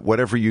prove that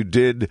whatever you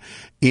did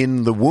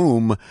in the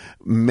womb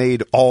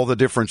made all the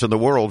difference in the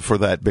world for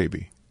that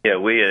baby? Yeah,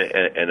 we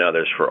and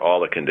others, for all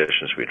the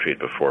conditions we treat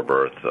before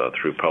birth,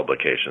 through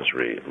publications,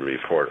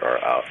 report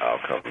our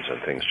outcomes,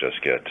 and things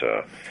just get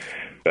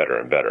better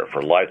and better.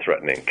 For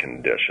life-threatening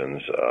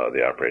conditions,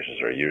 the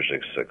operations are usually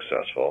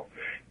successful,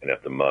 and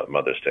if the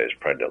mother stays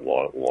pregnant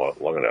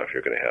long enough,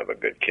 you're going to have a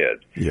good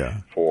kid. Yeah.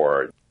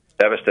 For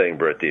devastating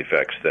birth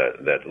defects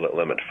that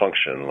limit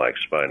function, like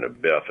spina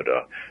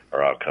bifida,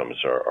 our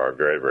outcomes are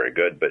very, very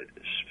good, but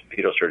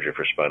fetal surgery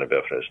for spina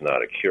bifida is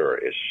not a cure.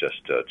 It's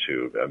just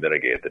to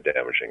mitigate the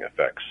damaging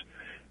effects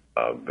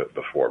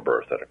before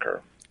birth that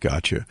occur.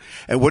 Gotcha.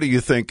 And what do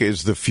you think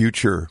is the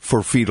future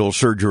for fetal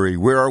surgery?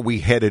 Where are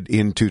we headed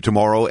into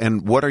tomorrow,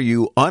 and what are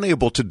you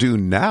unable to do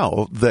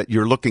now that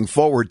you're looking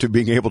forward to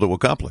being able to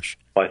accomplish?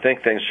 Well, I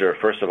think things are,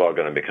 first of all,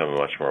 going to become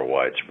much more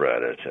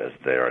widespread as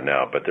they are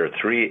now. But there are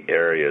three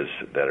areas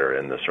that are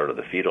in the sort of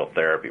the fetal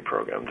therapy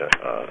program,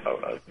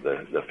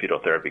 the fetal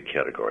therapy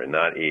category,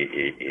 not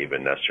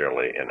even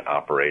necessarily an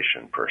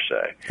operation per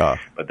se.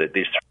 But these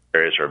three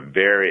areas are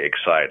very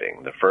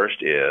exciting. The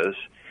first is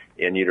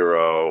in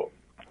utero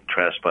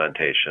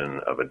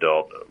transplantation of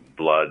adult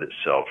blood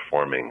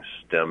cell-forming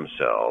stem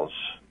cells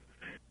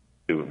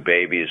to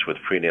babies with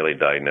prenatally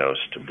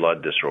diagnosed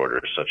blood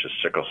disorders such as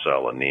sickle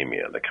cell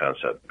anemia, the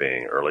concept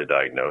being early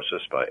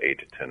diagnosis by 8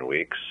 to 10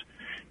 weeks,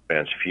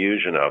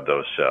 transfusion of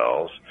those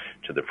cells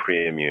to the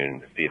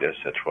pre-immune fetus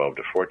at 12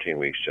 to 14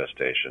 weeks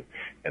gestation,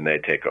 and they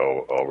take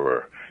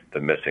over the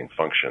missing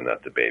function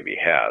that the baby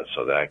has.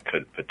 So that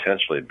could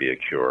potentially be a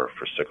cure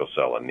for sickle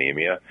cell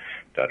anemia.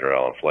 Dr.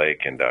 Alan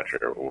Flake and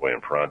Dr.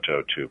 William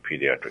Pronto, two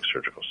pediatric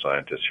surgical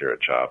scientists here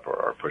at CHOP,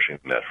 are pushing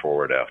that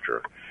forward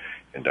after,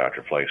 in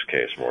Dr. Flake's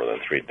case, more than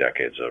 3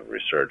 decades of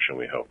research, and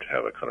we hope to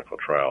have a clinical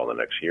trial in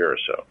the next year or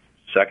so.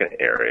 Second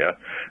area,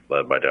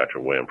 led by Dr.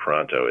 William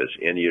Pronto, is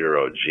in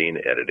utero gene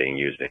editing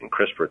using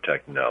CRISPR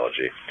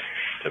technology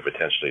to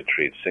potentially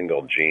treat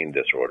single gene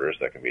disorders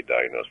that can be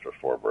diagnosed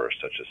before birth,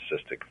 such as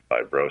cystic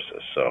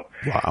fibrosis. So,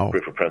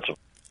 proof of principle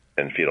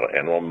in fetal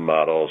animal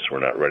models. We're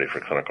not ready for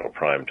clinical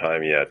prime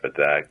time yet, but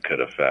that could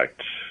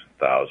affect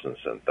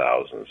thousands and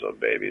thousands of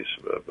babies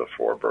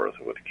before birth,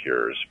 with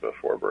cures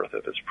before birth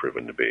if it's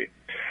proven to be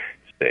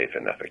safe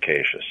and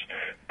efficacious.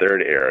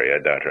 Third area,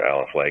 Dr.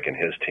 Alan Flake and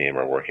his team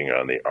are working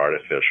on the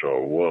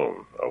artificial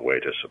womb, a way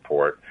to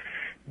support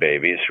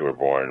babies who are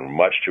born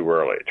much too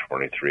early,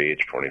 23,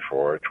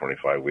 24,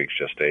 25 weeks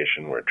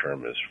gestation, where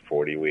term is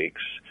 40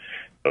 weeks.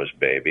 Those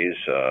babies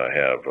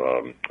have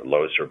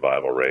low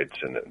survival rates,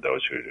 and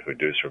those who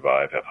do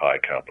survive have high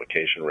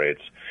complication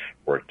rates.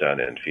 Work done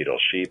in fetal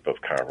sheep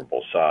of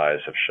comparable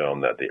size have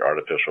shown that the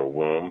artificial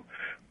womb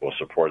will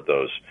support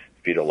those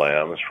fetal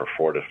lambs for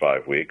 4 to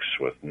 5 weeks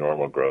with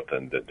normal growth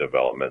and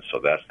development. So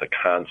that's the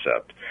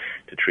concept,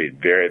 to treat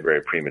very,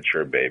 very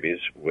premature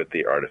babies with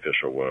the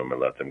artificial womb and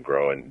let them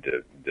grow and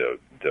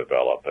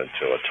develop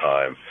until a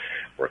time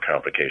where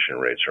complication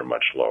rates are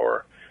much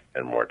lower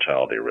and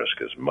mortality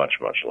risk is much,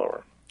 much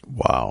lower.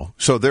 Wow.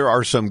 So there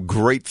are some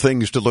great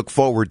things to look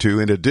forward to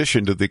in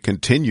addition to the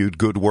continued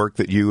good work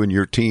that you and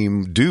your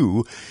team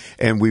do.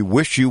 And we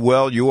wish you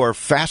well. You are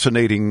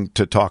fascinating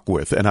to talk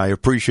with, and I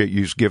appreciate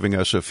you giving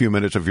us a few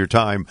minutes of your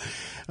time.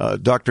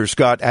 Dr.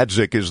 Scott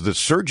Adzik is the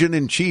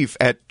Surgeon-in-Chief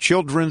at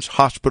Children's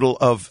Hospital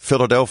of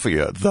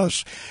Philadelphia.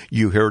 Thus,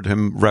 you heard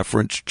him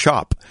reference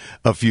CHOP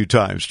a few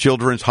times.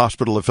 Children's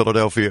Hospital of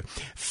Philadelphia,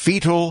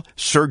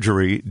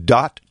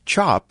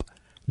 fetalsurgery.chop.com.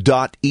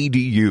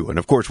 And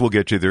of course, we'll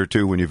get you there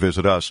too when you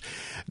visit us.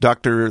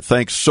 Doctor,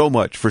 thanks so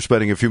much for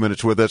spending a few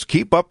minutes with us.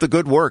 Keep up the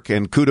good work,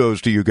 and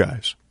kudos to you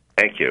guys.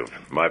 Thank you.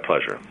 My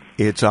pleasure.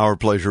 It's our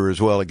pleasure as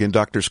well. Again,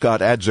 Dr.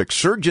 Scott Adzik,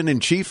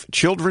 Surgeon-in-Chief,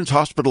 Children's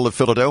Hospital of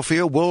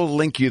Philadelphia. We'll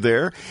link you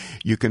there.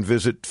 You can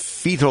visit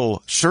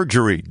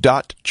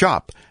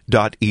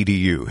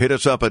fetalsurgery.chop.edu. Hit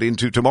us up at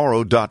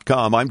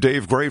intotomorrow.com. I'm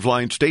Dave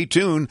Graveline. Stay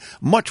tuned.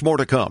 Much more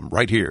to come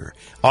right here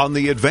on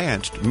the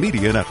Advanced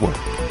Media Network.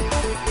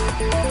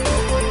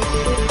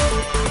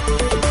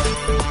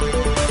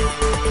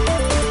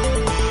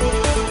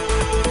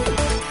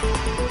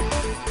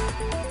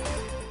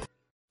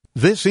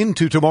 This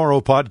Into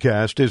Tomorrow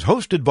podcast is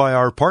hosted by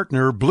our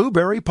partner,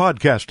 Blueberry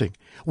Podcasting.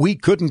 We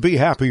couldn't be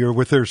happier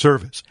with their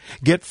service.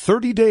 Get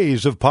 30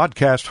 days of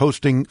podcast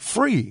hosting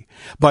free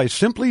by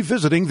simply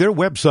visiting their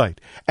website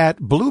at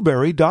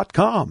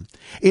blueberry.com.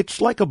 It's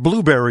like a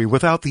blueberry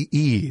without the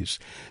E's.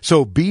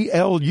 So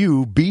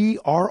BLUBRRY.com.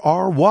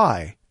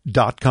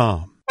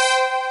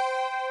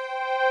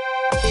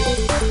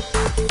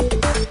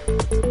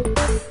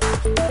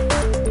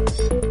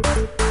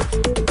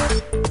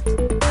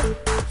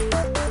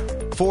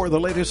 For the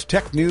latest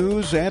tech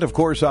news and, of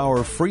course,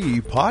 our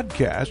free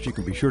podcast, you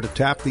can be sure to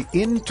tap the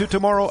Into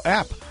Tomorrow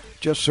app.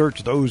 Just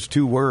search those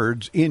two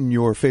words in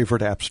your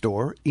favorite app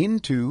store,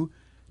 Into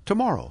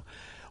Tomorrow.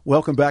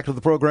 Welcome back to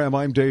the program.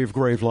 I'm Dave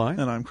Graveline.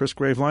 And I'm Chris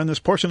Graveline. This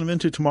portion of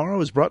Into Tomorrow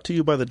is brought to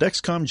you by the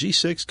Dexcom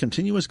G6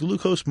 Continuous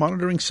Glucose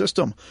Monitoring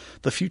System.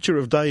 The future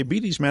of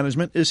diabetes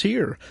management is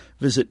here.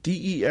 Visit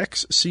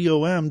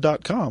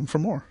DEXCOM.com for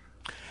more.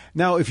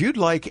 Now, if you'd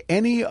like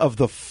any of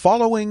the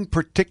following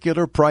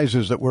particular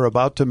prizes that we're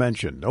about to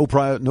mention, no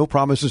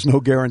promises, no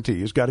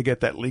guarantees, got to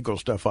get that legal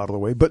stuff out of the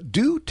way, but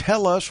do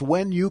tell us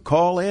when you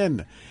call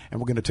in.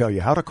 And we're going to tell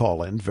you how to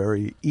call in.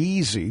 Very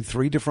easy.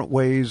 3 different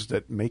ways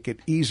that make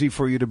it easy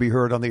for you to be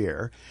heard on the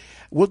air.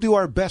 We'll do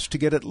our best to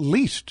get at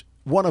least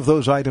one of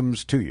those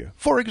items to you.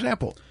 For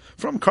example,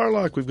 from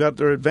Carlock, we've got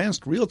their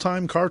advanced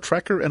real-time car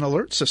tracker and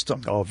alert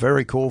system. Oh,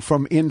 very cool.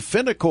 From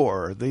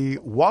Infinicor, the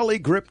Wally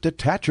Grip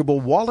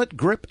detachable wallet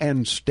grip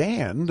and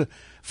stand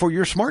for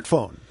your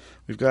smartphone.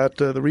 We've got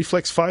the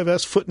Reflex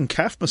 5S foot and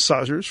calf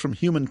massagers from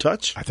Human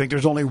Touch. I think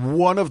there's only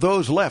one of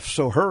those left,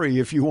 so hurry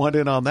if you want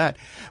in on that.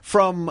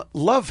 From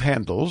Love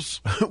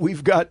Handles,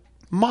 we've got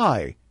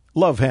My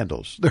Love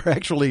Handles. They're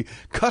actually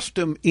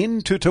custom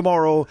Into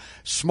Tomorrow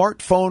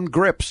smartphone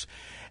grips.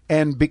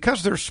 And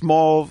because they're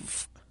small,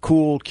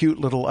 cool, cute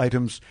little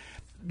items,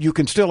 you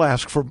can still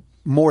ask for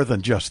more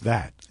than just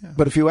that. Yeah.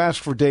 But if you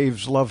ask for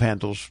Dave's Love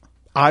Handles,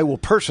 I will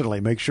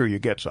personally make sure you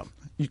get some.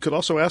 You could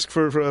also ask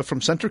for from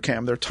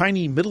CenterCam, their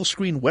tiny middle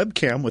screen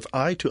webcam with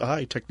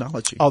eye-to-eye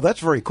technology. Oh, that's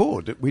very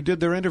cool. We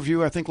did their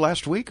interview, I think,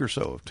 last week or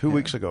so, 2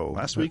 weeks ago.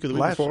 Last week or the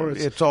week before.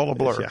 It's all a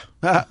blur.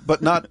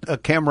 But not a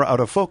camera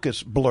out of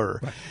focus blur.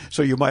 Right.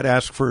 So you might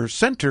ask for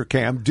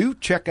CenterCam. Do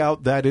check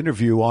out that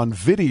interview on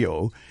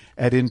video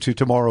at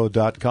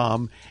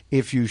intotomorrow.com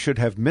if you should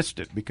have missed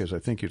it, because I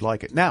think you'd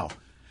like it. Now,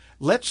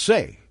 let's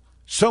say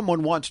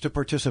someone wants to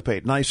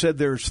participate, and I said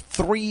there's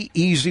 3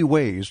 easy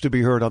ways to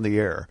be heard on the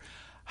air.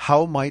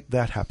 How might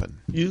that happen?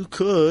 You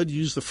could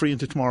use the free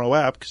Into Tomorrow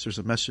app, because there's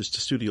a message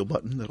to studio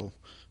button that'll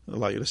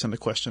allow you to send a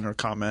question or a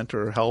comment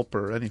or help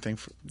or anything.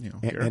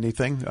 Here.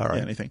 Anything? All right.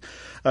 Yeah, anything.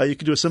 You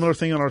can do a similar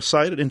thing on our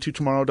site at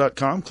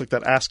intotomorrow.com. Click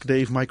that Ask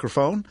Dave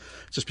microphone.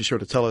 Just be sure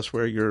to tell us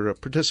where you're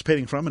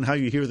participating from and how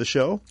you hear the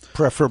show.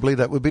 Preferably,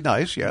 that would be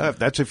nice. Yeah,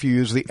 that's if you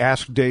use the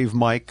Ask Dave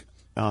mic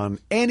on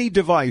any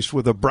device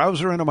with a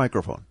browser and a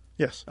microphone.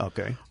 Yes.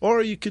 Okay.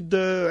 Or you could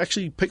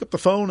actually pick up the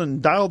phone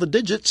and dial the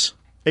digits.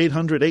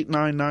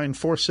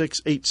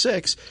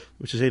 800-899-4686,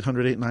 which is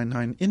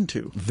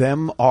 800-899-INTO.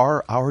 Them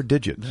are our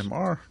digits. Them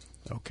are.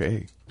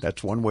 Okay.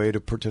 That's one way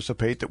to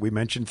participate that we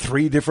mentioned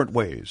 3 different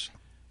ways.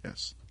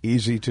 Yes.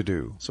 Easy to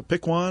do. So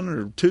pick 1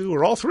 or 2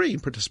 or all 3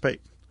 and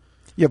participate.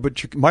 Yeah,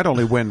 but you might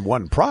only win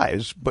 1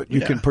 prize, but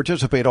you can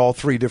participate all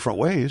 3 different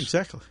ways.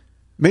 Exactly.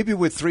 Maybe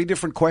with 3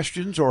 different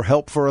questions or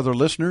help for other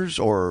listeners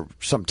or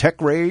some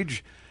tech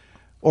rage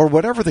or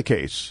whatever the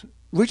case.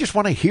 We just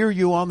want to hear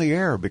you on the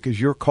air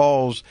because your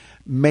calls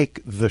make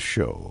the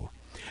show.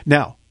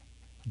 Now,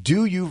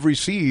 do you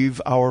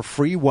receive our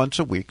free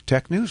once-a-week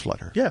tech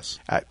newsletter? Yes.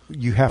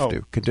 You have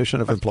to. Condition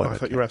of employment. I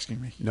thought you were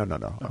asking me. No.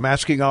 I'm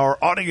asking our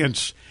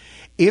audience.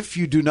 If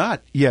you do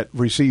not yet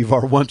receive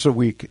our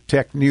once-a-week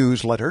tech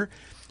newsletter,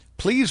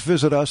 please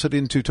visit us at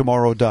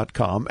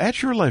intotomorrow.com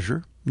at your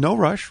leisure. No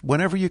rush,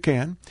 whenever you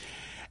can.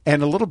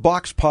 And a little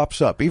box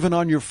pops up, even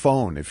on your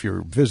phone if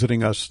you're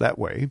visiting us that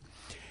way,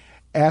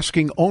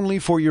 asking only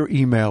for your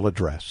email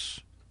address.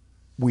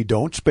 We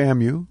don't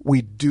spam you.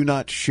 We do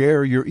not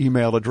share your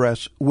email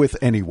address with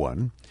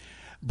anyone,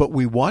 but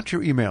we want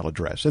your email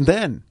address. And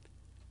then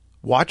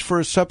watch for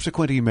a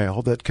subsequent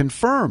email that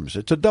confirms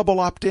it's a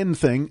double opt-in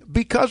thing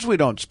because we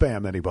don't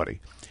spam anybody.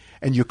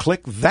 And you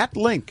click that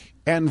link,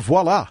 and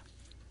voila,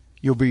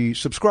 you'll be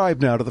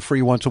subscribed now to the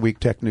free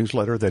once-a-week tech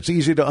newsletter. That's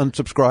easy to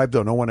unsubscribe,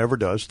 though no one ever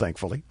does,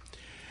 thankfully.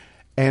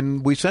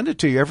 And we send it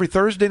to you every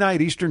Thursday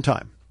night Eastern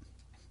Time.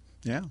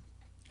 Yeah.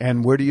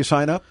 And where do you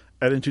sign up?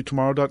 at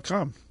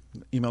intotomorrow.com.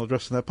 Email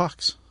address in that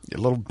box. A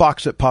little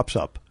box that pops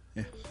up.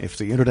 Yeah. If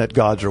the internet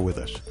gods are with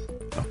us.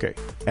 Okay.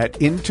 At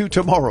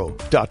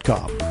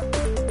intotomorrow.com.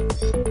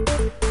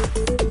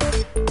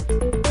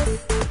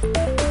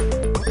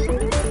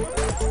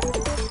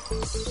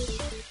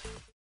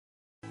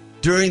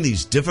 During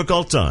these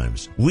difficult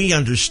times, we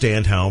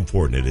understand how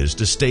important it is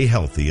to stay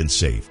healthy and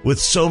safe. With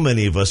so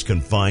many of us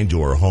confined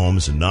to our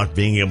homes and not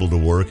being able to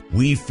work,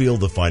 we feel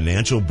the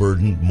financial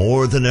burden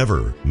more than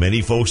ever.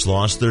 Many folks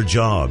lost their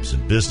jobs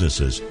and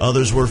businesses.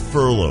 Others were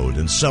furloughed,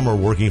 and some are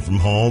working from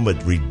home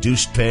at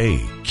reduced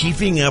pay.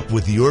 Keeping up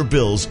with your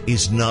bills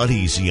is not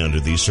easy under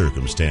these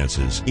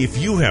circumstances. If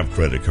you have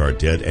credit card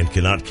debt and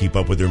cannot keep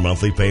up with your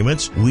monthly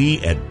payments,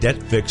 we at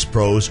Debt Fix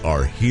Pros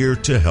are here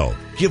to help.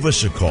 Give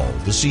us a call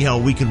to see how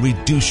we can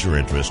reduce your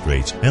interest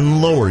rates and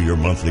lower your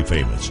monthly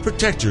payments.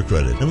 Protect your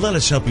credit and let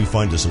us help you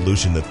find a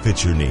solution that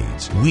fits your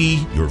needs.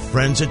 We, your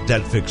friends at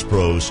Debt Fix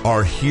Pros,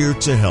 are here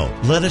to help.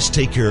 Let us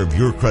take care of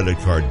your credit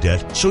card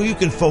debt so you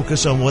can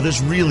focus on what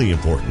is really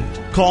important.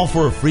 Call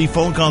for a free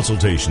phone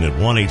consultation at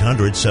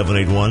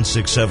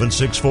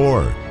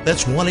 1-800-781-6764.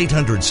 That's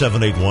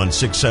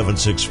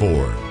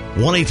 1-800-781-6764.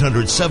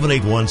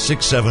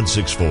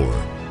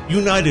 1-800-781-6764.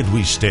 United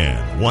we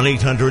stand.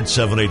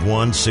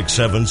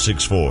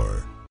 1-800-781-6764.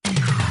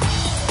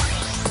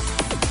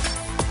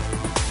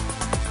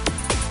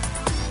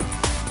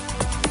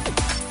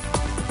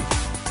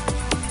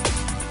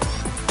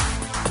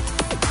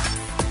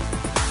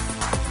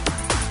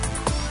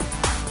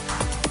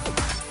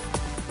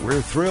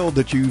 We're thrilled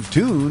that you've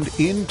tuned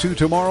into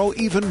Tomorrow.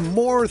 Even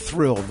more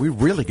thrilled. We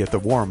really get the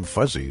warm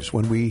fuzzies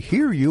when we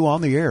hear you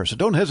on the air. So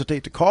don't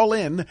hesitate to call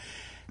in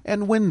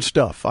and win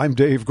stuff. I'm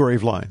Dave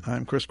Graveline.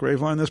 I'm Chris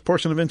Graveline. This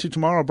portion of Into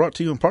Tomorrow brought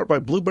to you in part by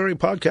Blueberry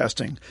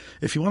Podcasting.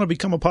 If you want to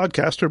become a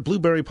podcaster,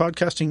 Blueberry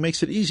Podcasting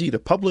makes it easy to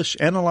publish,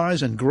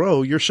 analyze, and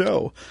grow your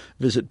show.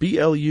 Visit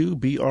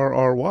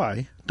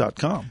BLUBRRY.com.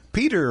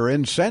 Peter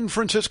in San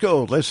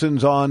Francisco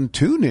listens on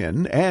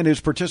TuneIn and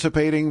is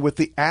participating with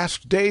the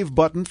Ask Dave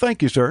button.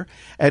 Thank you, sir,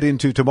 at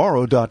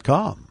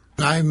intotomorrow.com.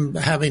 I'm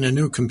having a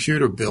new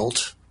computer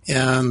built,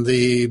 and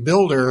the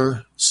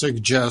builder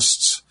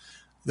suggests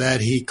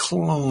that he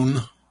clone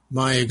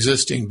my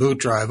existing boot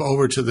drive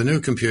over to the new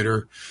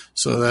computer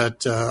so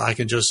that I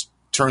can just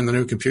turn the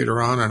new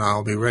computer on and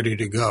I'll be ready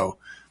to go.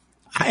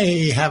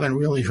 I haven't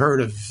really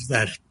heard of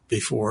that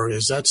before.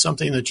 Is that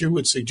something that you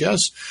would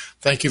suggest?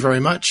 Thank you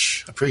very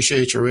much.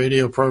 Appreciate your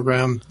radio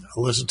program. I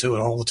listen to it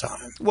all the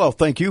time. Well,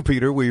 thank you,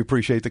 Peter. We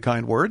appreciate the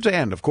kind words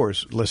and, of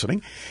course,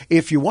 listening.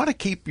 If you want to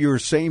keep your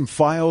same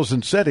files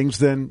and settings,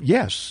 then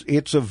yes,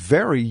 it's a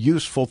very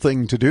useful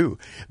thing to do.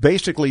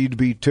 Basically, you'd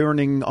be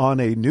turning on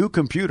a new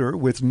computer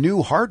with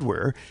new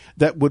hardware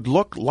that would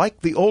look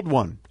like the old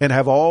one and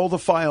have all the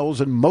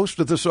files and most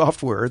of the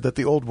software that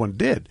the old one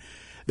did.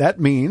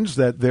 That means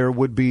that there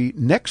would be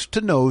next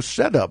to no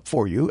setup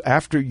for you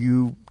after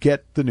you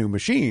get the new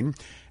machine.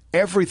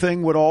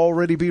 Everything would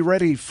already be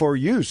ready for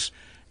use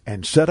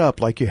and set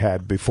up like you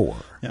had before.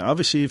 Yeah,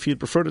 obviously, if you'd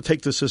prefer to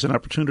take this as an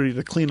opportunity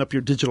to clean up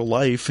your digital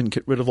life and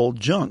get rid of old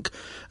junk,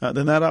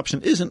 then that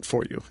option isn't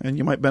for you, and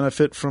you might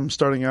benefit from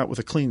starting out with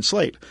a clean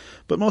slate.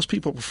 But most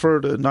people prefer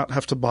to not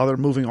have to bother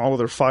moving all of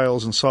their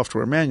files and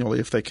software manually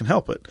if they can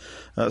help it.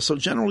 So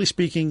generally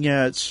speaking,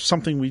 yeah, it's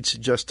something we'd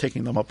suggest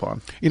taking them up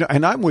on. You know,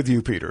 and I'm with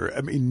you, Peter.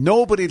 I mean,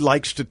 nobody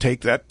likes to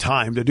take that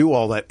time to do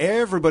all that.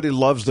 Everybody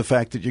loves the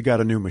fact that you got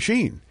a new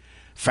machine.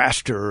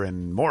 Faster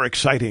and more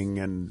exciting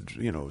and,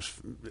 you know,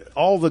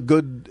 all the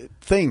good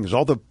things,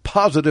 all the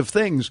positive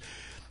things.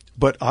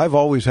 But I've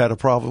always had a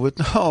problem with,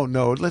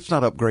 no, let's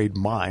not upgrade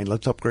mine.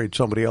 Let's upgrade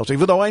somebody else,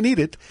 even though I need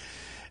it.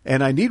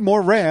 And I need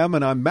more RAM,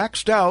 and I'm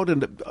maxed out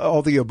and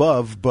all the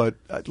above. But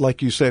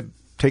like you said,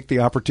 take the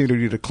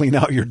opportunity to clean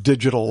out your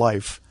digital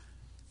life.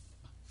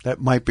 That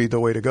might be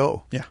the way to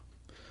go. Yeah.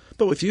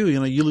 But with you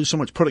lose so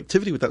much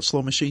productivity with that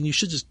slow machine, you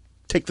should just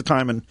take the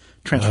time and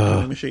transfer to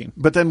the new machine.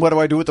 But then what do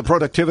I do with the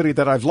productivity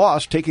that I've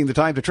lost taking the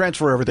time to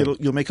transfer everything?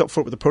 You'll make up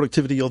for it with the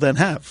productivity you'll then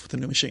have with the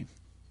new machine.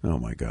 Oh,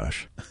 my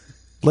gosh.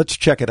 Let's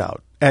check it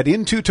out at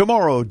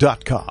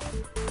intotomorrow.com.